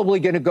probably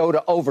going to go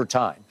to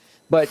overtime.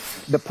 But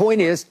the point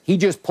is, he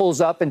just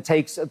pulls up and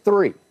takes a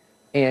 3.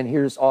 And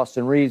here's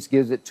Austin Reeves,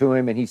 gives it to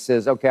him, and he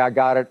says, okay, I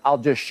got it. I'll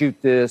just shoot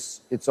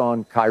this. It's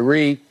on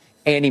Kyrie.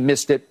 And he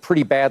missed it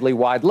pretty badly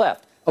wide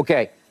left.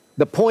 Okay,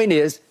 the point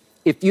is,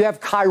 if you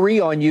have Kyrie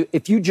on you,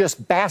 if you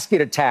just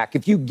basket attack,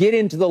 if you get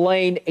into the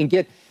lane and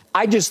get –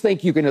 I just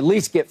think you can at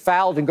least get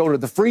fouled and go to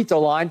the free throw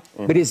line.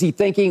 But is he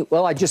thinking,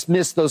 well, I just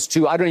missed those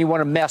 2. I don't even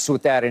want to mess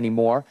with that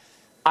anymore.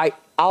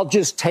 I'll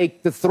just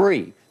take the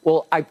 3.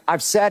 Well,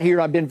 I've sat here.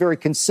 I've been very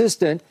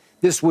consistent.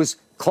 This was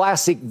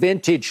classic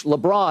vintage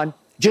LeBron.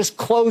 Just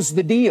close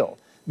the deal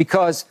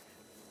because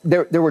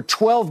there were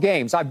 12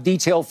 games. I've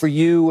detailed for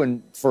you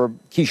and for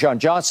Keyshawn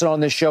Johnson on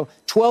this show,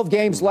 12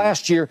 games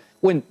last year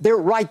when they're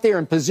right there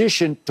in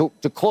position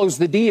to close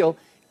the deal.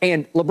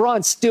 And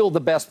LeBron's still the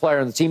best player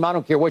on the team. I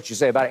don't care what you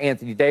say about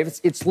Anthony Davis.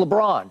 It's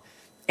LeBron.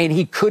 And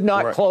he could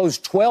not close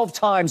 12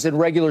 times in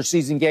regular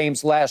season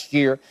games last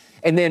year.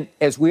 And then,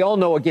 as we all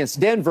know,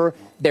 against Denver,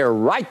 they're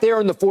right there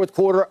in the fourth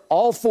quarter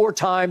all 4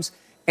 times.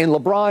 And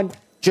LeBron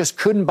just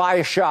couldn't buy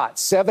a shot.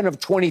 7 of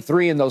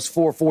 23 in those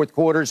 4 fourth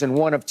quarters and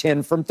 1 of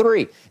 10 from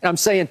 3. And I'm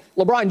saying,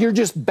 LeBron, you're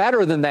just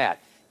better than that.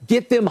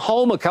 Get them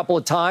home a couple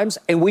of times,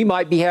 and we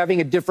might be having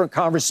a different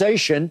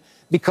conversation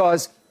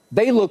because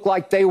they look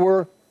like they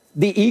were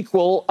the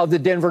equal of the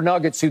Denver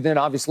Nuggets, who then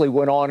obviously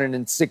went on and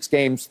in 6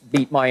 games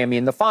beat Miami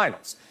in the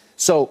finals.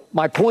 So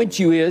my point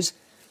to you is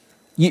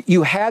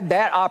you had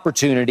that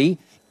opportunity,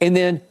 And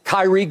then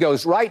Kyrie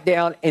goes right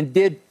down and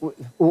did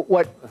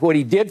what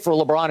he did for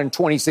LeBron in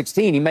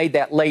 2016. He made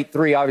that late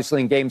three,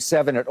 obviously, in Game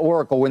 7 at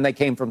Oracle when they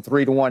came from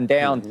 3-1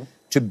 down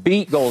to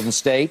beat Golden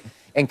State.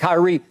 And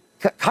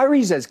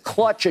Kyrie's as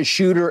clutch a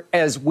shooter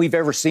as we've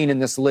ever seen in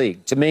this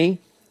league, to me.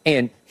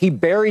 And he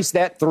buries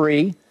that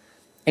three,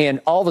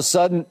 and all of a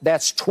sudden,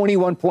 that's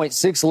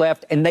 21.6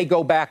 left, and they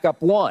go back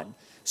up one.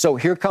 So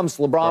here comes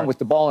LeBron with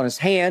the ball in his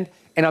hand,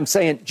 and I'm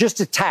saying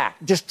just attack,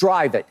 just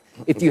drive it.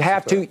 If you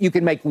have to, you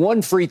can make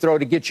one free throw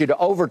to get you to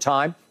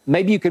overtime.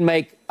 Maybe you can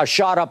make a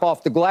shot up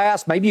off the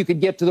glass. Maybe you could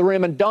get to the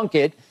rim and dunk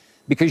it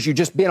because you've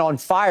just been on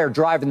fire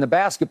driving the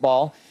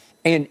basketball.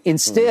 And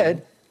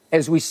instead,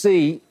 as we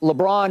see,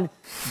 LeBron,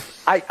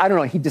 I don't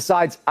know, he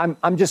decides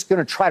I'm just going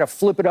to try to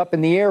flip it up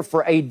in the air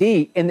for AD.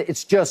 And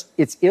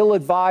it's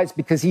ill-advised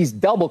because he's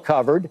double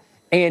covered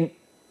and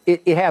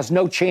it has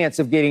no chance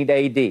of getting to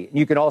AD.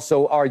 You can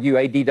also argue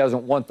AD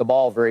doesn't want the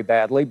ball very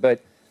badly,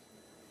 but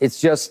it's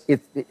just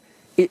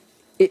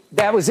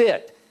that was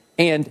it.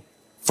 And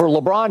for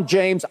LeBron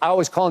James, I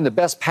always call him the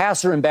best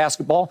passer in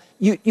basketball.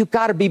 You've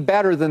got to be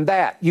better than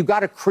that. You've got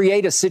to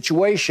create a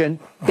situation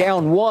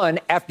down one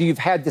after you've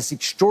had this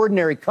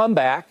extraordinary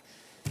comeback.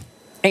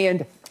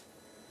 And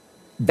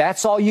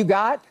that's all you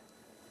got?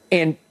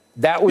 And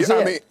that was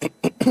it.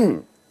 I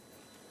mean,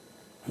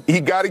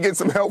 he got to get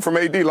some help from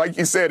AD. Like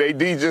you said, AD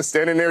just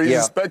standing there. He's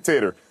a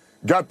spectator.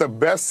 Got the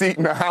best seat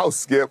in the house,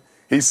 Skip.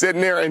 He's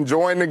sitting there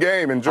enjoying the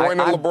game, enjoying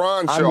the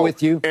LeBron show. I'm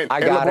with you. And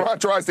LeBron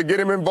tries to get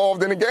him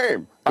involved in the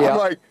game. I'm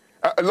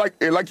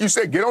like you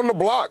said, get on the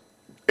block.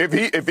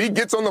 If he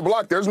gets on the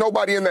block, there's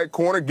nobody in that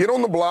corner. Get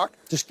on the block.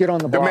 Just get on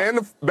the block. Demand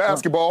the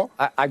basketball.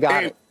 I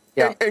got it.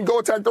 Yeah. And go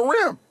attack the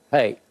rim.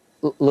 Hey,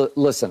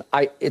 listen,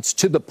 it's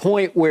to the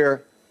point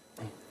where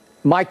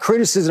my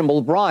criticism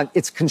of LeBron,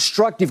 it's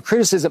constructive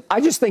criticism. I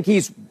just think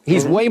he's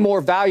way more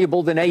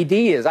valuable than AD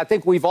is. I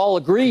think we've all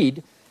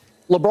agreed.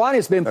 LeBron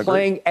has been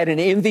playing at an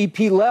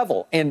MVP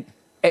level. And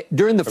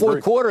during the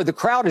fourth quarter, the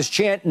crowd is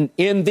chanting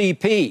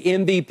MVP,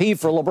 MVP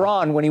for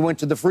LeBron when he went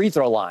to the free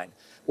throw line.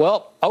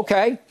 Well,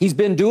 okay, he's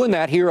been doing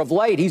that here of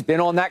late. He's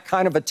been on that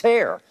kind of a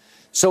tear.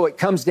 So it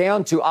comes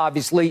down to,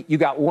 obviously, you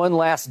got one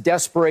last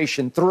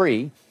desperation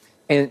three.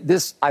 And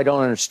this I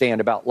don't understand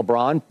about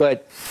LeBron,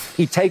 but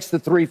he takes the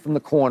three from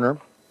the corner.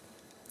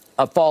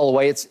 A fall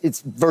away.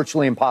 It's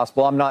virtually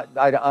impossible.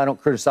 I don't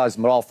criticize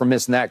him at all for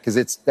missing that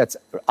because that's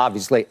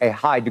obviously a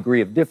high degree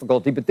of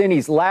difficulty. But then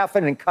he's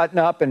laughing and cutting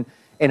up and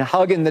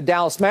hugging the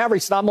Dallas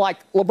Mavericks. And I'm like,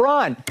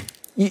 LeBron,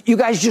 you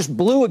guys just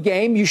blew a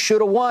game. You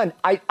should have won.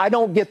 I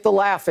don't get the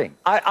laughing.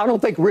 I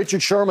don't think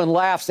Richard Sherman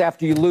laughs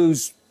after you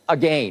lose a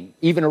game,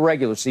 even a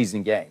regular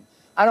season game.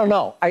 I don't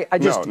know. I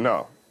just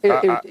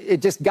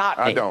it just got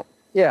me. I don't.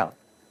 Yeah.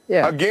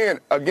 Yeah. Again,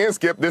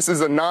 Skip, this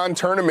is a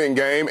non-tournament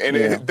game, and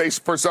they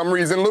for some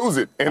reason lose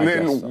it.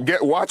 And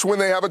watch when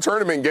they have a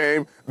tournament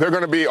game, they're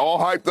going to be all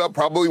hyped up,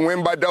 probably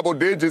win by double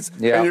digits,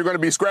 and you're going to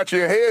be scratching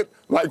your head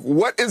like,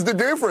 what is the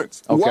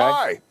difference? Okay.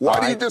 Why? Why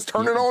do you just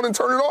turn it on and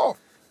turn it off?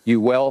 You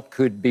well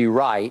could be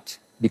right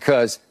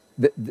because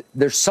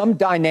there's some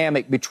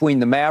dynamic between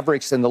the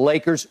Mavericks and the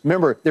Lakers.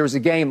 Remember, there was a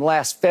game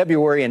last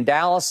February in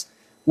Dallas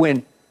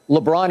when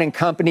LeBron and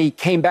company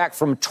came back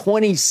from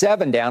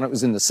 27 down. It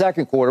was in the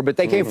second quarter, but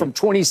they came from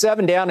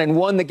 27 down and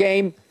won the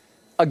game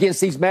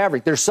against these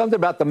Mavericks. There's something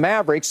about the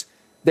Mavericks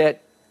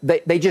that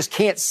they just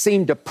can't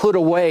seem to put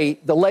away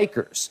the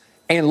Lakers.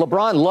 And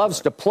LeBron loves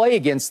to play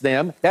against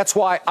them. That's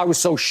why I was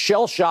so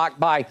shell-shocked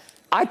by,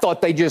 I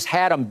thought they just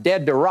had him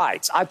dead to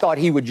rights. I thought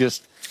he would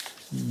just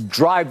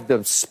drive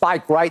the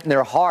spike right in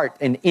their heart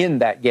and end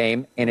that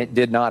game, and it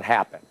did not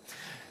happen.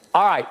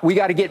 All right, we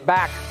got to get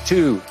back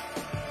to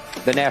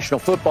the National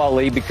Football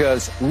League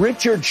because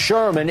Richard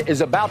Sherman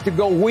is about to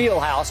go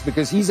wheelhouse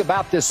because he's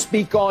about to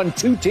speak on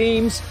two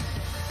teams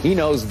he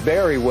knows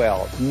very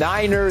well.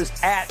 Niners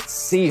at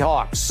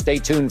Seahawks. Stay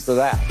tuned for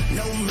that.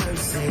 No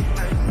mercy,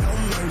 no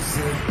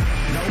mercy,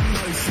 no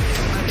mercy.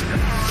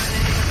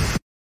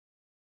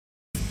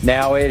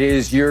 Now it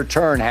is your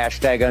turn.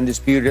 Hashtag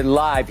Undisputed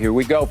Live. Here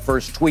we go.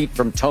 First tweet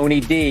from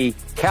Tony D.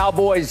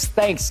 Cowboys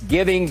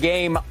Thanksgiving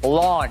game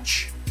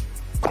launch.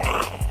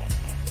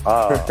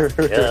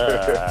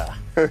 Yeah.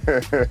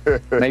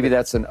 Maybe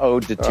that's an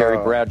ode to Terry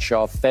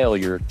Bradshaw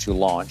failure to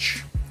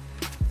launch.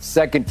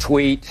 Second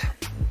tweet.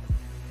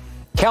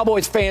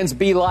 Cowboys fans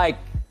be like,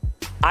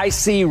 I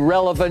see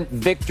relevant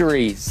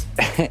victories.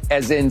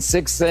 As in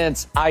Sixth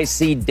Sense, I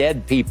see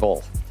dead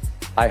people.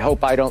 I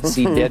hope I don't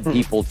see dead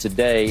people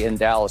today in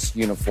Dallas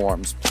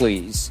uniforms,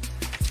 please.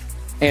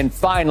 And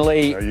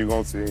finally, are you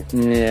going to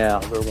see? Yeah.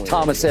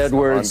 Thomas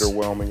Edwards,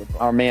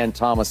 our man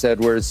Thomas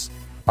Edwards.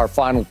 Our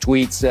final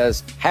tweet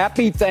says,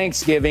 Happy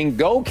Thanksgiving.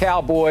 Go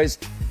Cowboys.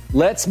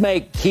 Let's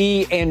make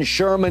Key and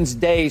Sherman's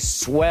day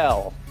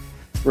swell.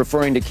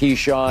 Referring to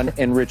Keyshawn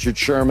and Richard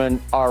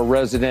Sherman, our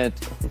resident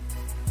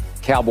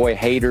Cowboy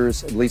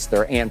haters. At least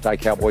they're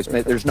anti-Cowboys.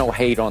 There's no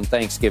hate on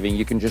Thanksgiving.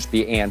 You can just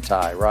be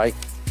anti, right?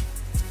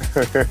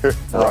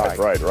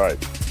 Right.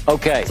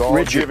 Okay, it's all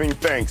Richard. Giving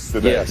thanks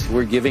today. Yes,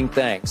 we're giving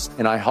thanks.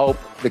 And I hope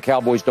the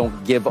Cowboys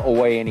don't give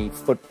away any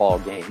football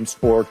games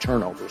or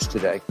turnovers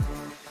today.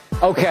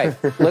 Okay,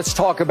 let's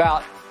talk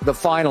about the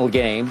final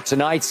game,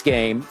 tonight's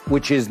game,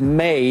 which is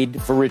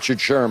made for Richard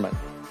Sherman,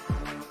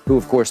 who,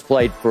 of course,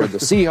 played for the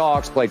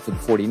Seahawks, played for the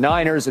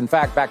 49ers. In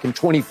fact, back in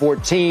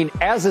 2014,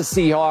 as a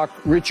Seahawk,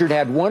 Richard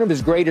had one of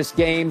his greatest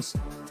games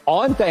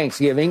on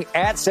Thanksgiving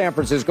at San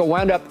Francisco,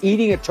 wound up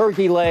eating a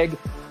turkey leg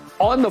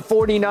on the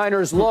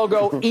 49ers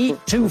logo, Eat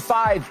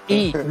 25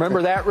 Eat.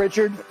 Remember that,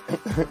 Richard?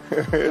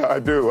 Yeah, I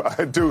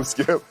do,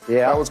 Skip.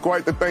 Yeah. That was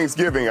quite the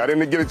Thanksgiving. I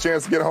didn't get a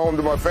chance to get home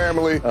to my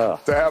family to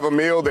have a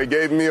meal. They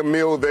gave me a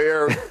meal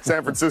there.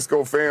 San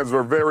Francisco fans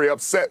were very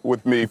upset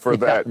with me for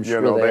that. I'm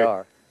sure they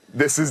are.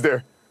 This is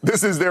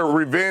their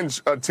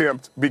revenge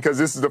attempt because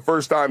this is the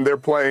first time they're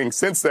playing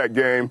since that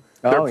game.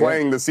 They're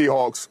playing the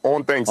Seahawks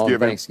on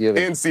Thanksgiving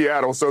in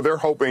Seattle, so they're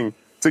hoping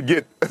to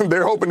get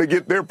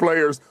their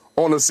players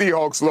on the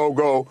Seahawks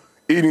logo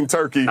eating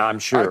turkey. I'm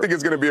sure. I think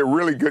it's going to be a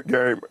really good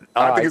game.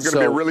 I think it's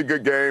going to be a really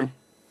good game.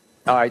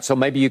 All right, so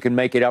maybe you can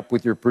make it up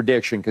with your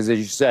prediction because, as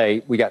you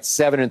say, we got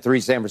 7-3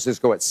 San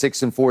Francisco at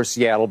 6-4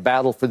 Seattle,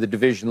 battle for the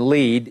division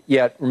lead.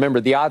 Yet, remember,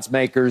 the odds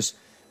makers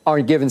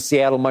aren't giving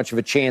Seattle much of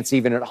a chance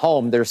even at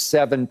home. They're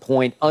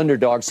 7-point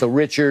underdogs. So,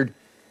 Richard,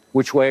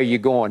 which way are you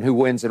going? Who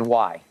wins and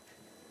why?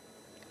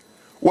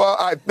 Well,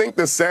 I think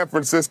the San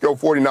Francisco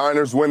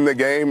 49ers win the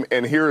game,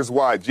 and here's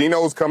why.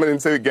 Geno's coming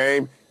into the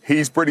game.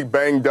 He's pretty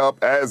banged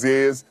up, as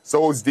is.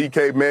 So is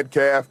DK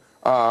Metcalf.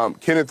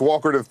 Kenneth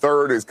Walker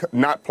III is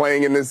not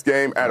playing in this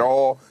game at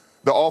all.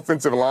 The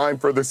offensive line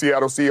for the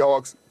Seattle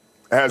Seahawks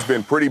has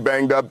been pretty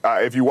banged up.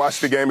 If you watch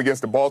the game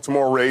against the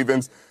Baltimore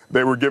Ravens,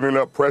 they were giving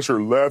up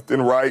pressure left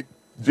and right.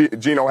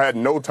 Geno had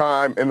no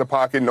time in the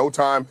pocket, no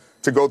time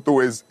to go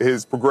through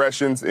his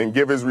progressions and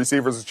give his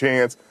receivers a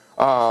chance.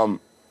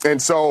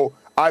 And so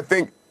I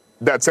think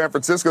that San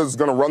Francisco is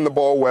going to run the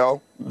ball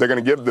well. They're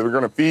going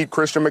to feed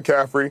Christian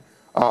McCaffrey.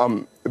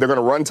 They're going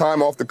to run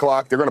time off the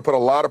clock. They're going to put a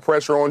lot of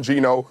pressure on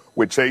Geno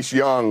with Chase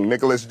Young,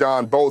 Nicholas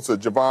John Bosa,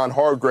 Javon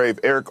Hargrave,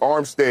 Eric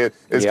Armstead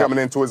is coming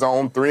into his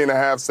own,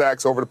 3.5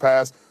 sacks over the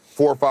past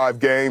 4 or 5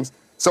 games.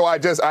 So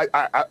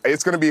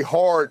it's going to be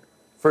hard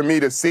for me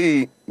to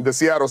see the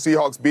Seattle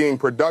Seahawks being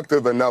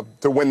productive enough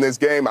to win this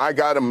game. I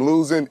got them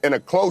losing in a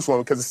close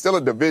one because it's still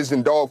a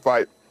division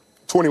dogfight,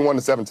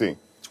 21-17.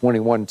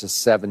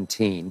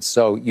 21-17.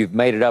 So you've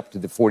made it up to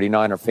the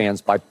 49er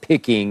fans by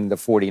picking the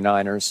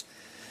 49ers.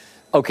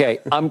 Okay,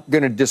 I'm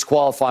going to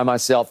disqualify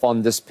myself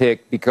on this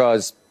pick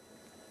because,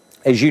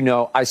 as you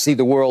know, I see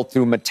the world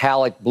through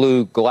metallic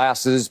blue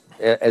glasses,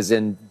 as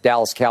in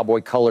Dallas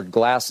Cowboy colored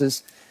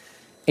glasses.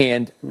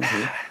 And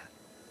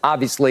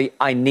obviously,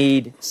 I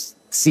need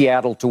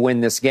Seattle to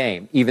win this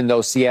game, even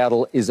though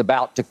Seattle is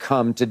about to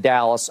come to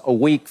Dallas a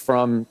week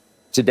from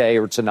today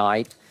or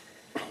tonight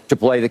to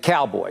play the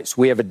Cowboys.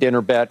 We have a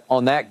dinner bet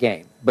on that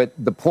game. But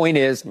the point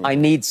is, I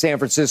need San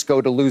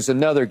Francisco to lose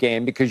another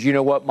game because you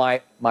know what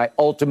my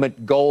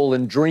ultimate goal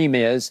and dream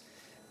is?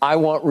 I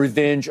want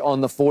revenge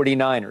on the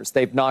 49ers.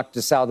 They've knocked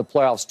us out of the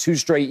playoffs 2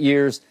 straight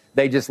years.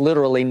 They just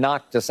literally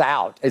knocked us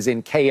out, as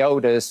in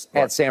KO'd us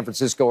at San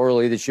Francisco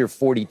earlier this year,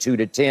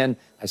 42-10.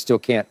 I still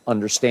can't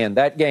understand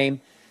that game.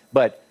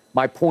 But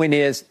my point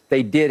is,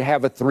 they did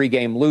have a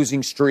 3-game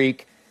losing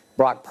streak.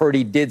 Brock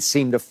Purdy did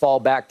seem to fall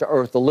back to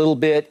earth a little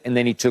bit, and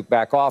then he took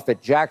back off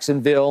at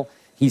Jacksonville.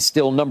 He's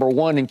still number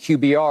 1 in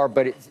QBR,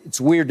 but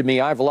it's weird to me.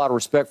 I have a lot of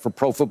respect for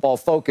Pro Football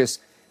Focus.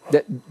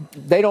 That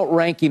they don't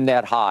rank him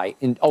that high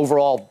in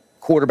overall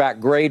quarterback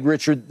grade,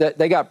 Richard.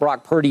 They got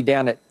Brock Purdy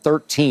down at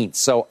 13th.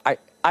 So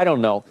I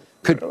don't know.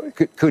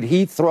 Could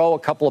he throw a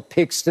couple of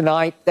picks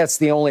tonight? That's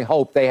the only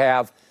hope they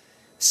have,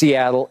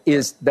 Seattle,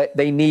 is that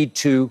they need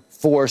to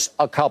force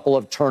a couple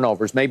of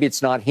turnovers. Maybe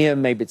it's not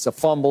him. Maybe it's a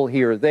fumble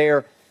here or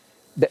there.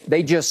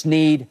 They just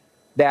need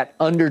that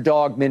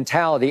underdog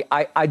mentality.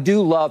 I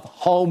do love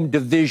home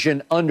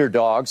division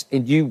underdogs,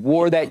 and you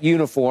wore that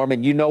uniform,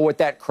 and you know what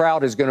that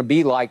crowd is going to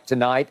be like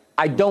tonight.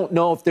 I don't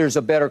know if there's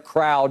a better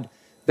crowd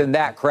than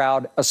that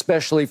crowd,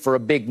 especially for a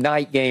big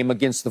night game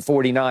against the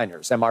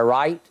 49ers. Am I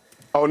right?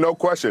 Oh, no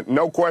question.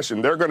 No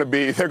question. They're going to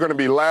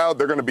be loud.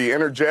 They're going to be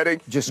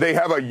energetic. They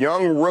have a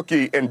young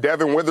rookie in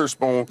Devin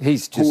Witherspoon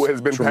who has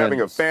been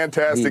having a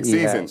fantastic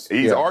season.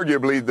 He's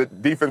arguably the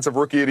defensive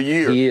rookie of the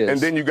year. He is.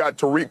 And then you got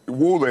Tariq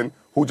Woolen,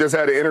 who just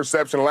had an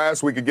interception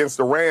last week against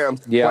the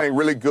Rams, playing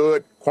really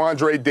good.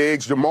 Quandre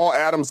Diggs. Jamal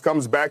Adams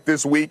comes back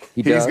this week.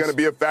 He's going to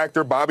be a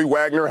factor. Bobby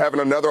Wagner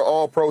having another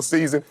all-pro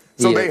season.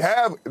 So they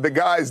have the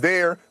guys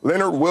there.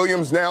 Leonard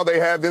Williams now they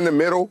have in the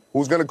middle,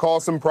 who's going to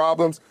cause some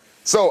problems.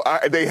 So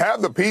they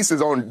have the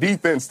pieces on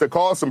defense to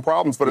cause some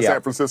problems for the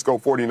San Francisco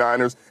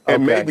 49ers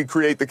and maybe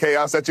create the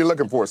chaos that you're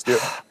looking for, Skip.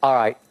 All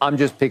right. I'm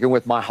just picking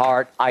with my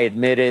heart. I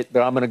admit it,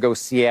 but I'm going to go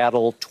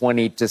Seattle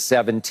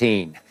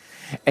 20-17.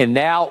 And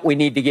now we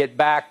need to get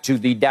back to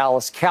the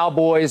Dallas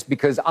Cowboys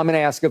because I'm going to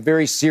ask a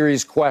very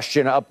serious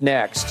question up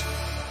next.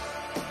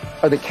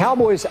 Are the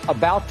Cowboys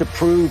about to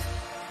prove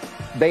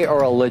they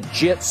are a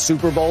legit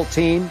Super Bowl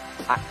team?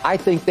 I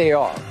think they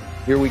are.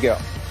 Here we go.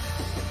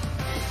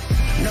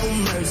 no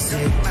mercy,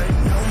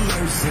 no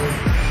mercy,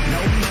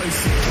 no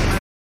mercy.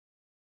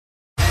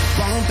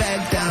 Won't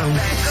back down.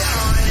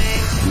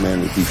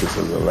 Man, the defense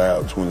has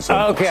allowed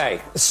 27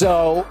 Okay,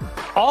 so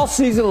all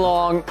season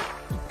long,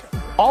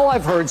 all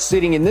I've heard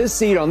sitting in this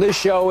seat on this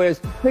show is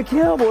the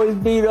Cowboys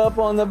beat up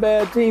on the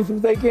bad teams,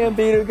 but they can't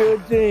beat a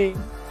good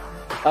team.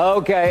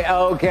 Okay.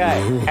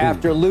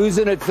 After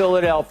losing at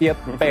Philadelphia,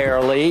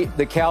 barely,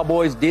 the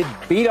Cowboys did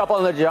beat up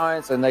on the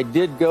Giants, and they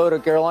did go to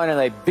Carolina, and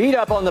they beat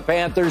up on the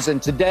Panthers,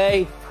 and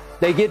today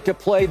they get to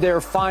play their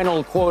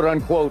final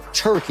quote-unquote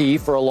turkey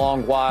for a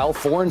long while.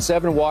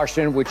 4-7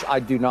 Washington, which I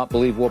do not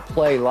believe will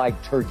play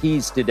like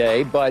turkeys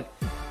today. But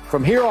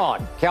from here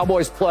on,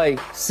 Cowboys play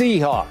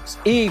Seahawks,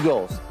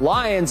 Eagles,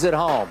 Lions at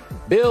home,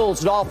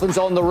 Bills, Dolphins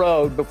on the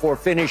road before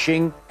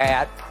finishing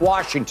at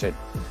Washington.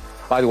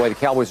 By the way, the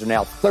Cowboys are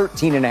now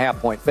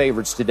 13.5-point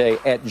favorites today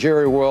at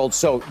Jerry World.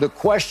 So the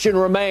question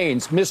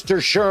remains,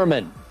 Mr.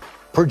 Sherman,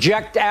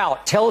 project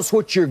out. Tell us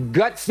what your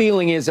gut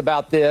feeling is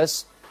about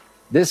this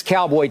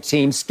Cowboy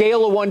team.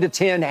 Scale of 1 to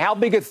 10, how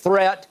big a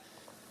threat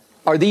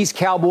are these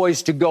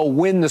Cowboys to go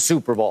win the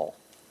Super Bowl?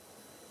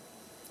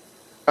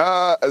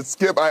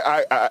 Skip,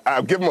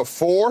 I'll give them a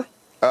 4.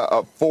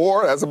 A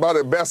 4, that's about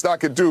the best I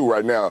could do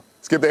right now.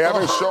 Skip, they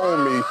haven't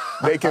shown me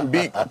they can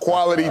beat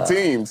quality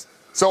teams.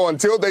 So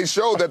until they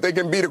show that they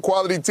can beat a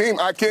quality team,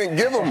 I can't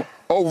give them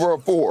over a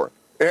 4.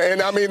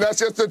 And I mean, that's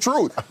just the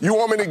truth. You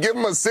want me to give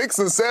them a 6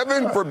 or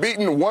 7 for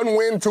beating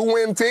 1-win,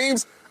 2-win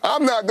teams?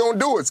 I'm not going to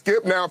do it,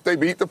 Skip. Now, if they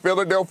beat the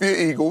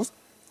Philadelphia Eagles,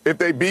 if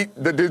they beat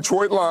the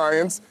Detroit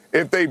Lions,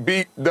 if they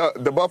beat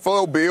the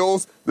Buffalo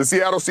Bills, the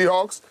Seattle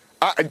Seahawks,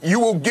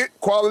 you will get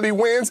quality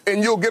wins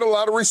and you'll get a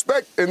lot of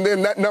respect, and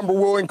then that number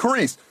will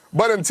increase.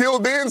 But until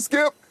then,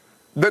 Skip,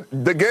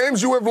 the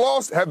games you have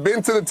lost have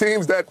been to the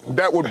teams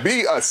that would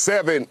be a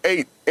 7,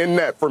 8 in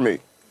that for me.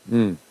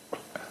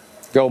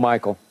 Go,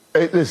 Michael.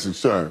 Hey, listen,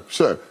 sir.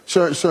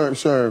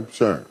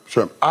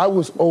 I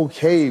was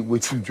okay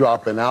with you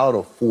dropping out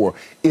of 4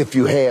 if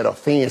you had a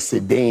fancy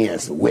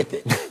dance with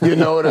it. You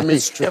know what I mean?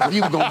 If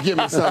you were going to give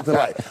me something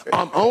like,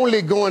 I'm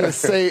only going to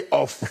say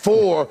a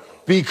 4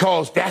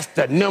 because that's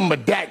the number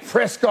Dak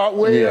Prescott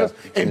wears,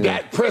 and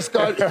Dak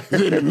Prescott is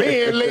the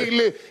man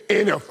lately,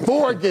 and if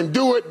 4 can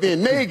do it,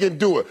 then they can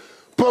do it.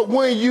 But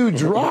when you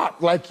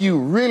drop like you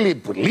really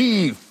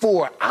believe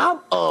 4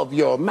 out of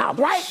your mouth,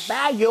 right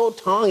by your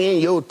tongue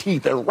and your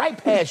teeth and right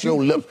past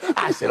your lips,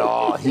 I said,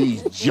 oh,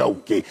 he's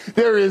joking.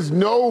 There is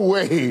no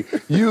way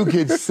you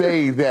could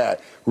say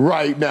that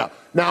right now.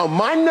 Now,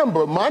 my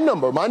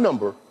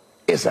number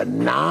is a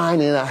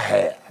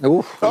 9.5.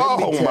 Oof. Let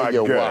me tell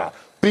you why.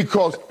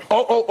 Because,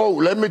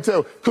 let me tell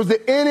you, because the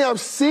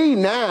NFC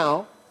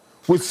now,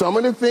 with some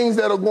of the things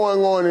that are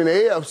going on in the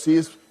AFC,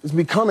 is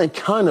becoming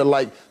kind of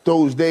like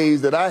those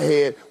days that I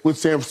had with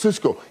San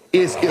Francisco.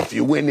 If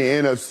you win the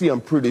NFC,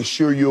 I'm pretty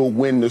sure you'll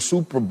win the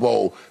Super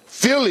Bowl.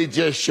 Philly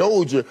just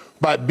showed you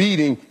by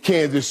beating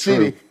Kansas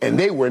City, and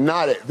they were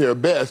not at their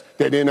best,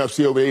 that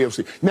NFC over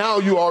AFC. Now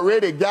you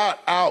already got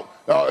out,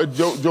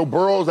 Joe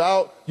Burrow's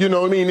out. You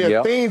know what I mean? There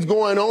are things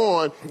going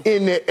on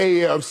in the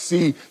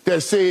AFC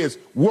that says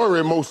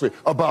worry mostly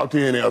about the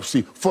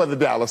NFC for the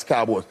Dallas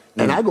Cowboys.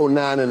 And I go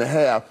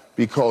 9.5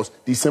 because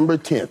December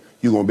 10th,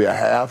 you're going to be a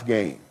half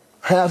game.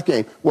 Half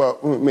game. Well,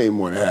 maybe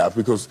more than half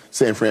because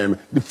San Fran,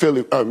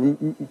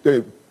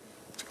 the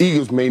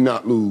Eagles may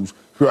not lose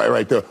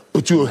right there.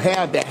 But you'll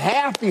have the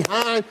half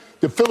behind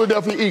the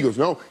Philadelphia Eagles.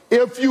 You know?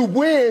 If you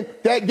win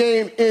that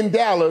game in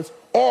Dallas,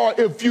 or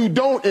if you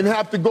don't and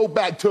have to go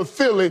back to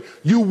Philly,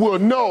 you will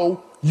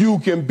know you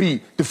can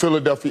beat the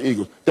Philadelphia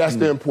Eagles. That's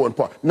the important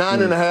part.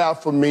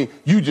 9.5 for me.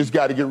 You just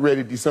got to get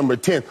ready December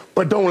 10th.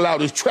 But don't allow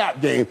this trap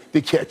game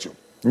to catch you.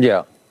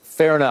 Yeah,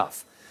 fair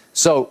enough.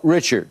 So,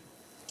 Richard,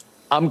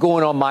 I'm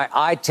going on my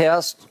eye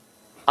test.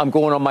 I'm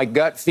going on my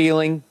gut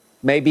feeling.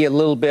 Maybe a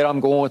little bit I'm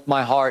going with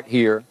my heart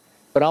here.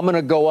 But I'm going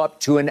to go up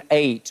to an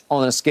 8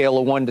 on a scale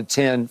of 1 to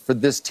 10 for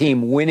this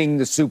team winning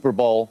the Super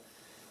Bowl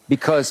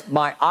because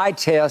my eye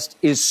test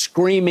is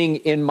screaming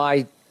in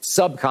my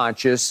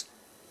subconscious,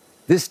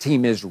 this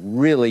team is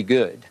really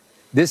good.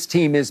 This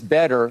team is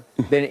better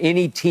than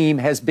any team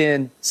has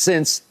been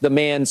since the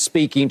man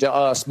speaking to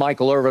us,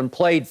 Michael Irvin,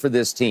 played for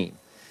this team.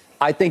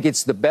 I think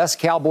it's the best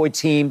Cowboy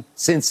team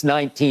since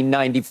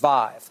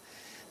 1995.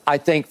 I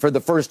think for the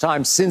first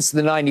time since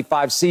the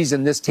 95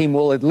 season, this team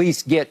will at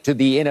least get to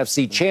the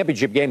NFC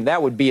Championship game.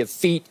 That would be a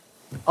feat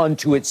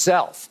unto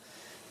itself.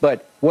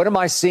 But what am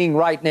I seeing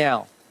right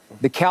now?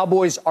 The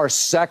Cowboys are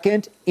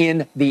second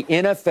in the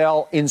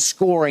NFL in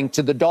scoring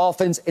to the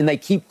Dolphins, and they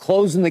keep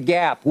closing the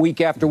gap week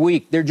after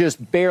week. They're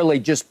just barely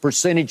just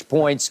percentage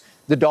points.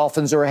 The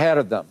Dolphins are ahead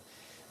of them.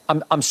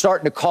 I'm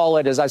starting to call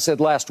it, as I said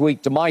last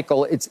week to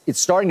Michael, it's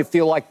starting to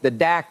feel like the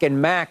Dak and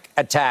Mac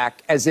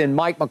attack, as in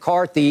Mike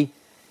McCarthy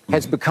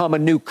has become a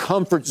new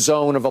comfort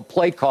zone of a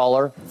play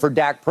caller for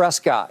Dak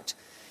Prescott.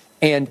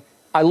 And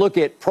I look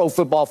at Pro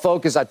Football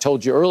Focus. I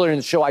told you earlier in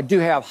the show, I do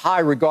have high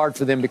regard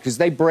for them because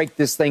they break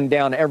this thing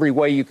down every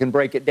way you can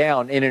break it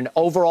down. In an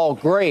overall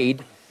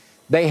grade,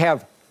 they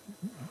have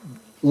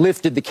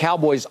lifted the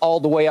Cowboys all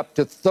the way up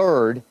to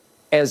third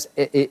as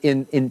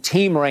in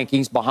team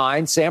rankings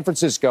behind San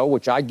Francisco,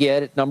 which I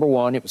get at number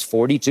one. It was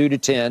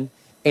 42-10.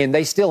 And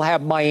they still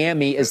have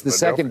Miami as the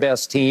second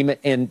best team,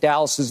 and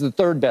Dallas is the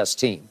third best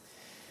team.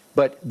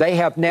 But they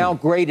have now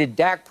graded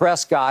Dak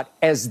Prescott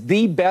as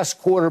the best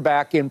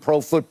quarterback in pro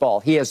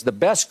football. He has the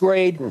best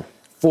grade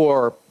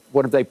for,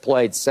 what have they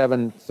played?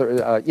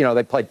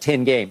 They played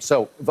 10 games.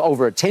 So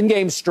over a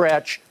 10-game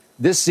stretch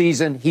this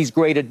season, he's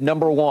graded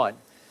number one.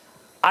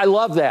 I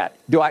love that.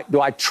 Do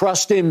I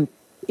trust him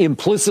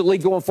implicitly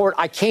going forward?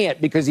 I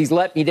can't, because he's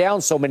let me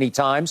down so many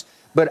times.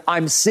 But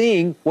I'm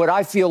seeing what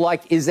I feel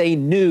like is a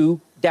new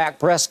Dak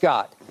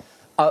Prescott,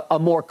 a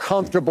more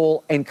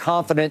comfortable and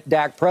confident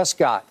Dak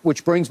Prescott,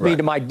 which brings me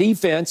to my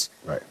defense.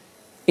 Right.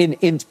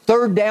 In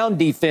third down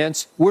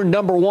defense, we're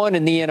number one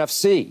in the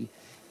NFC.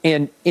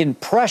 And in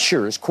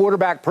pressures,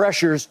 quarterback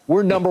pressures,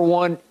 we're number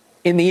one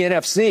in the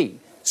NFC.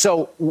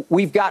 So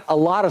we've got a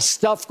lot of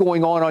stuff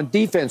going on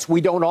defense. We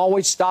don't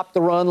always stop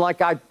the run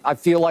like I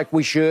feel like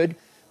we should.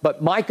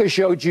 But Micah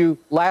showed you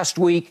last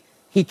week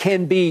he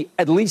can be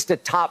at least a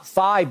top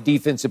 5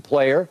 defensive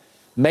player,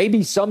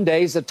 maybe some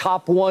days a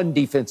top 1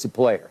 defensive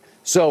player.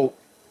 So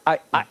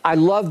I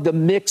love the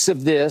mix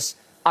of this.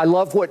 I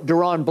love what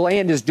DaRon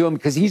Bland is doing,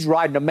 because he's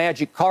riding a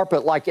magic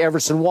carpet like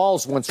Everson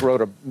Walls once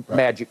rode a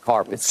magic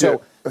carpet.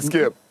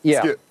 Skip.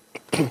 Yeah.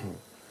 Skip.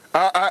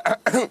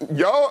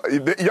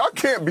 Y'all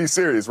can't be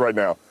serious right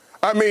now.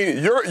 I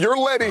mean, you're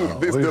letting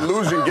this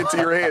delusion get to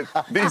your head.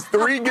 These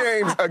 3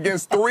 games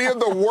against 3 of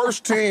the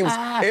worst teams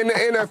in the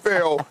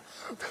NFL,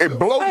 it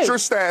bloats your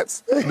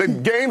stats. The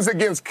games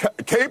against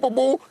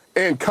capable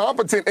and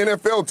competent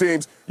NFL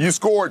teams, you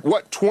scored,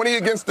 20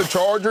 against the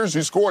Chargers?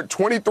 You scored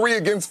 23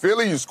 against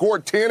Philly? You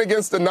scored 10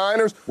 against the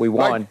Niners? We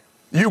won.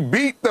 You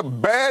beat the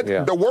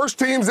worst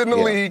teams in the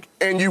league,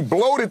 and you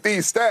bloated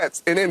these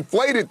stats and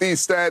inflated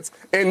these stats,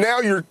 and now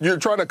you're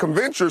trying to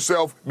convince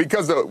yourself,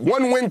 because the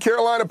one-win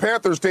Carolina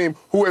Panthers team,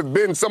 who have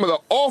been some of the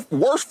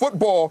worst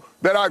football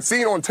that I've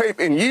seen on tape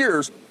in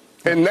years,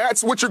 and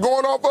that's what you're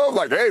going off of?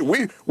 Like, hey,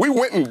 we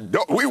went and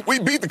we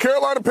beat the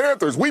Carolina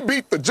Panthers. We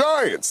beat the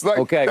Giants.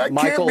 Like, that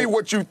Michael, can't be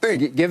what you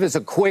think. Give us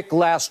a quick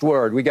last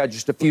word. We got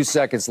just a few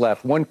seconds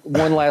left. One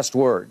last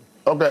word.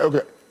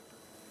 Okay.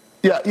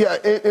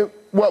 Yeah.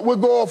 Well, we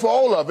go off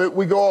all of it.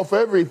 We go off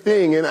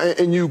everything,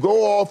 and you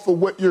go off of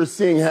what you're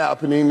seeing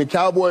happening. The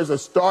Cowboys are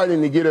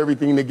starting to get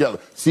everything together.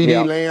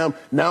 CeeDee Lamb,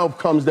 now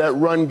comes that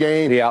run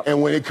game, and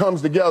when it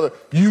comes together,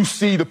 you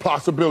see the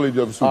possibility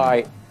of a Super Bowl. All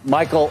right,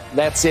 Michael,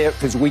 that's it,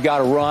 because we got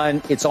to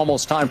run. It's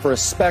almost time for a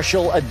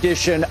special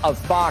edition of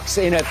Fox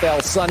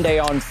NFL Sunday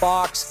on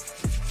Fox.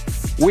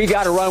 We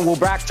got to run. We'll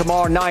be back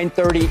tomorrow,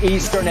 9:30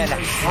 Eastern, and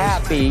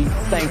happy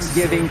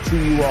Thanksgiving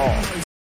to you all.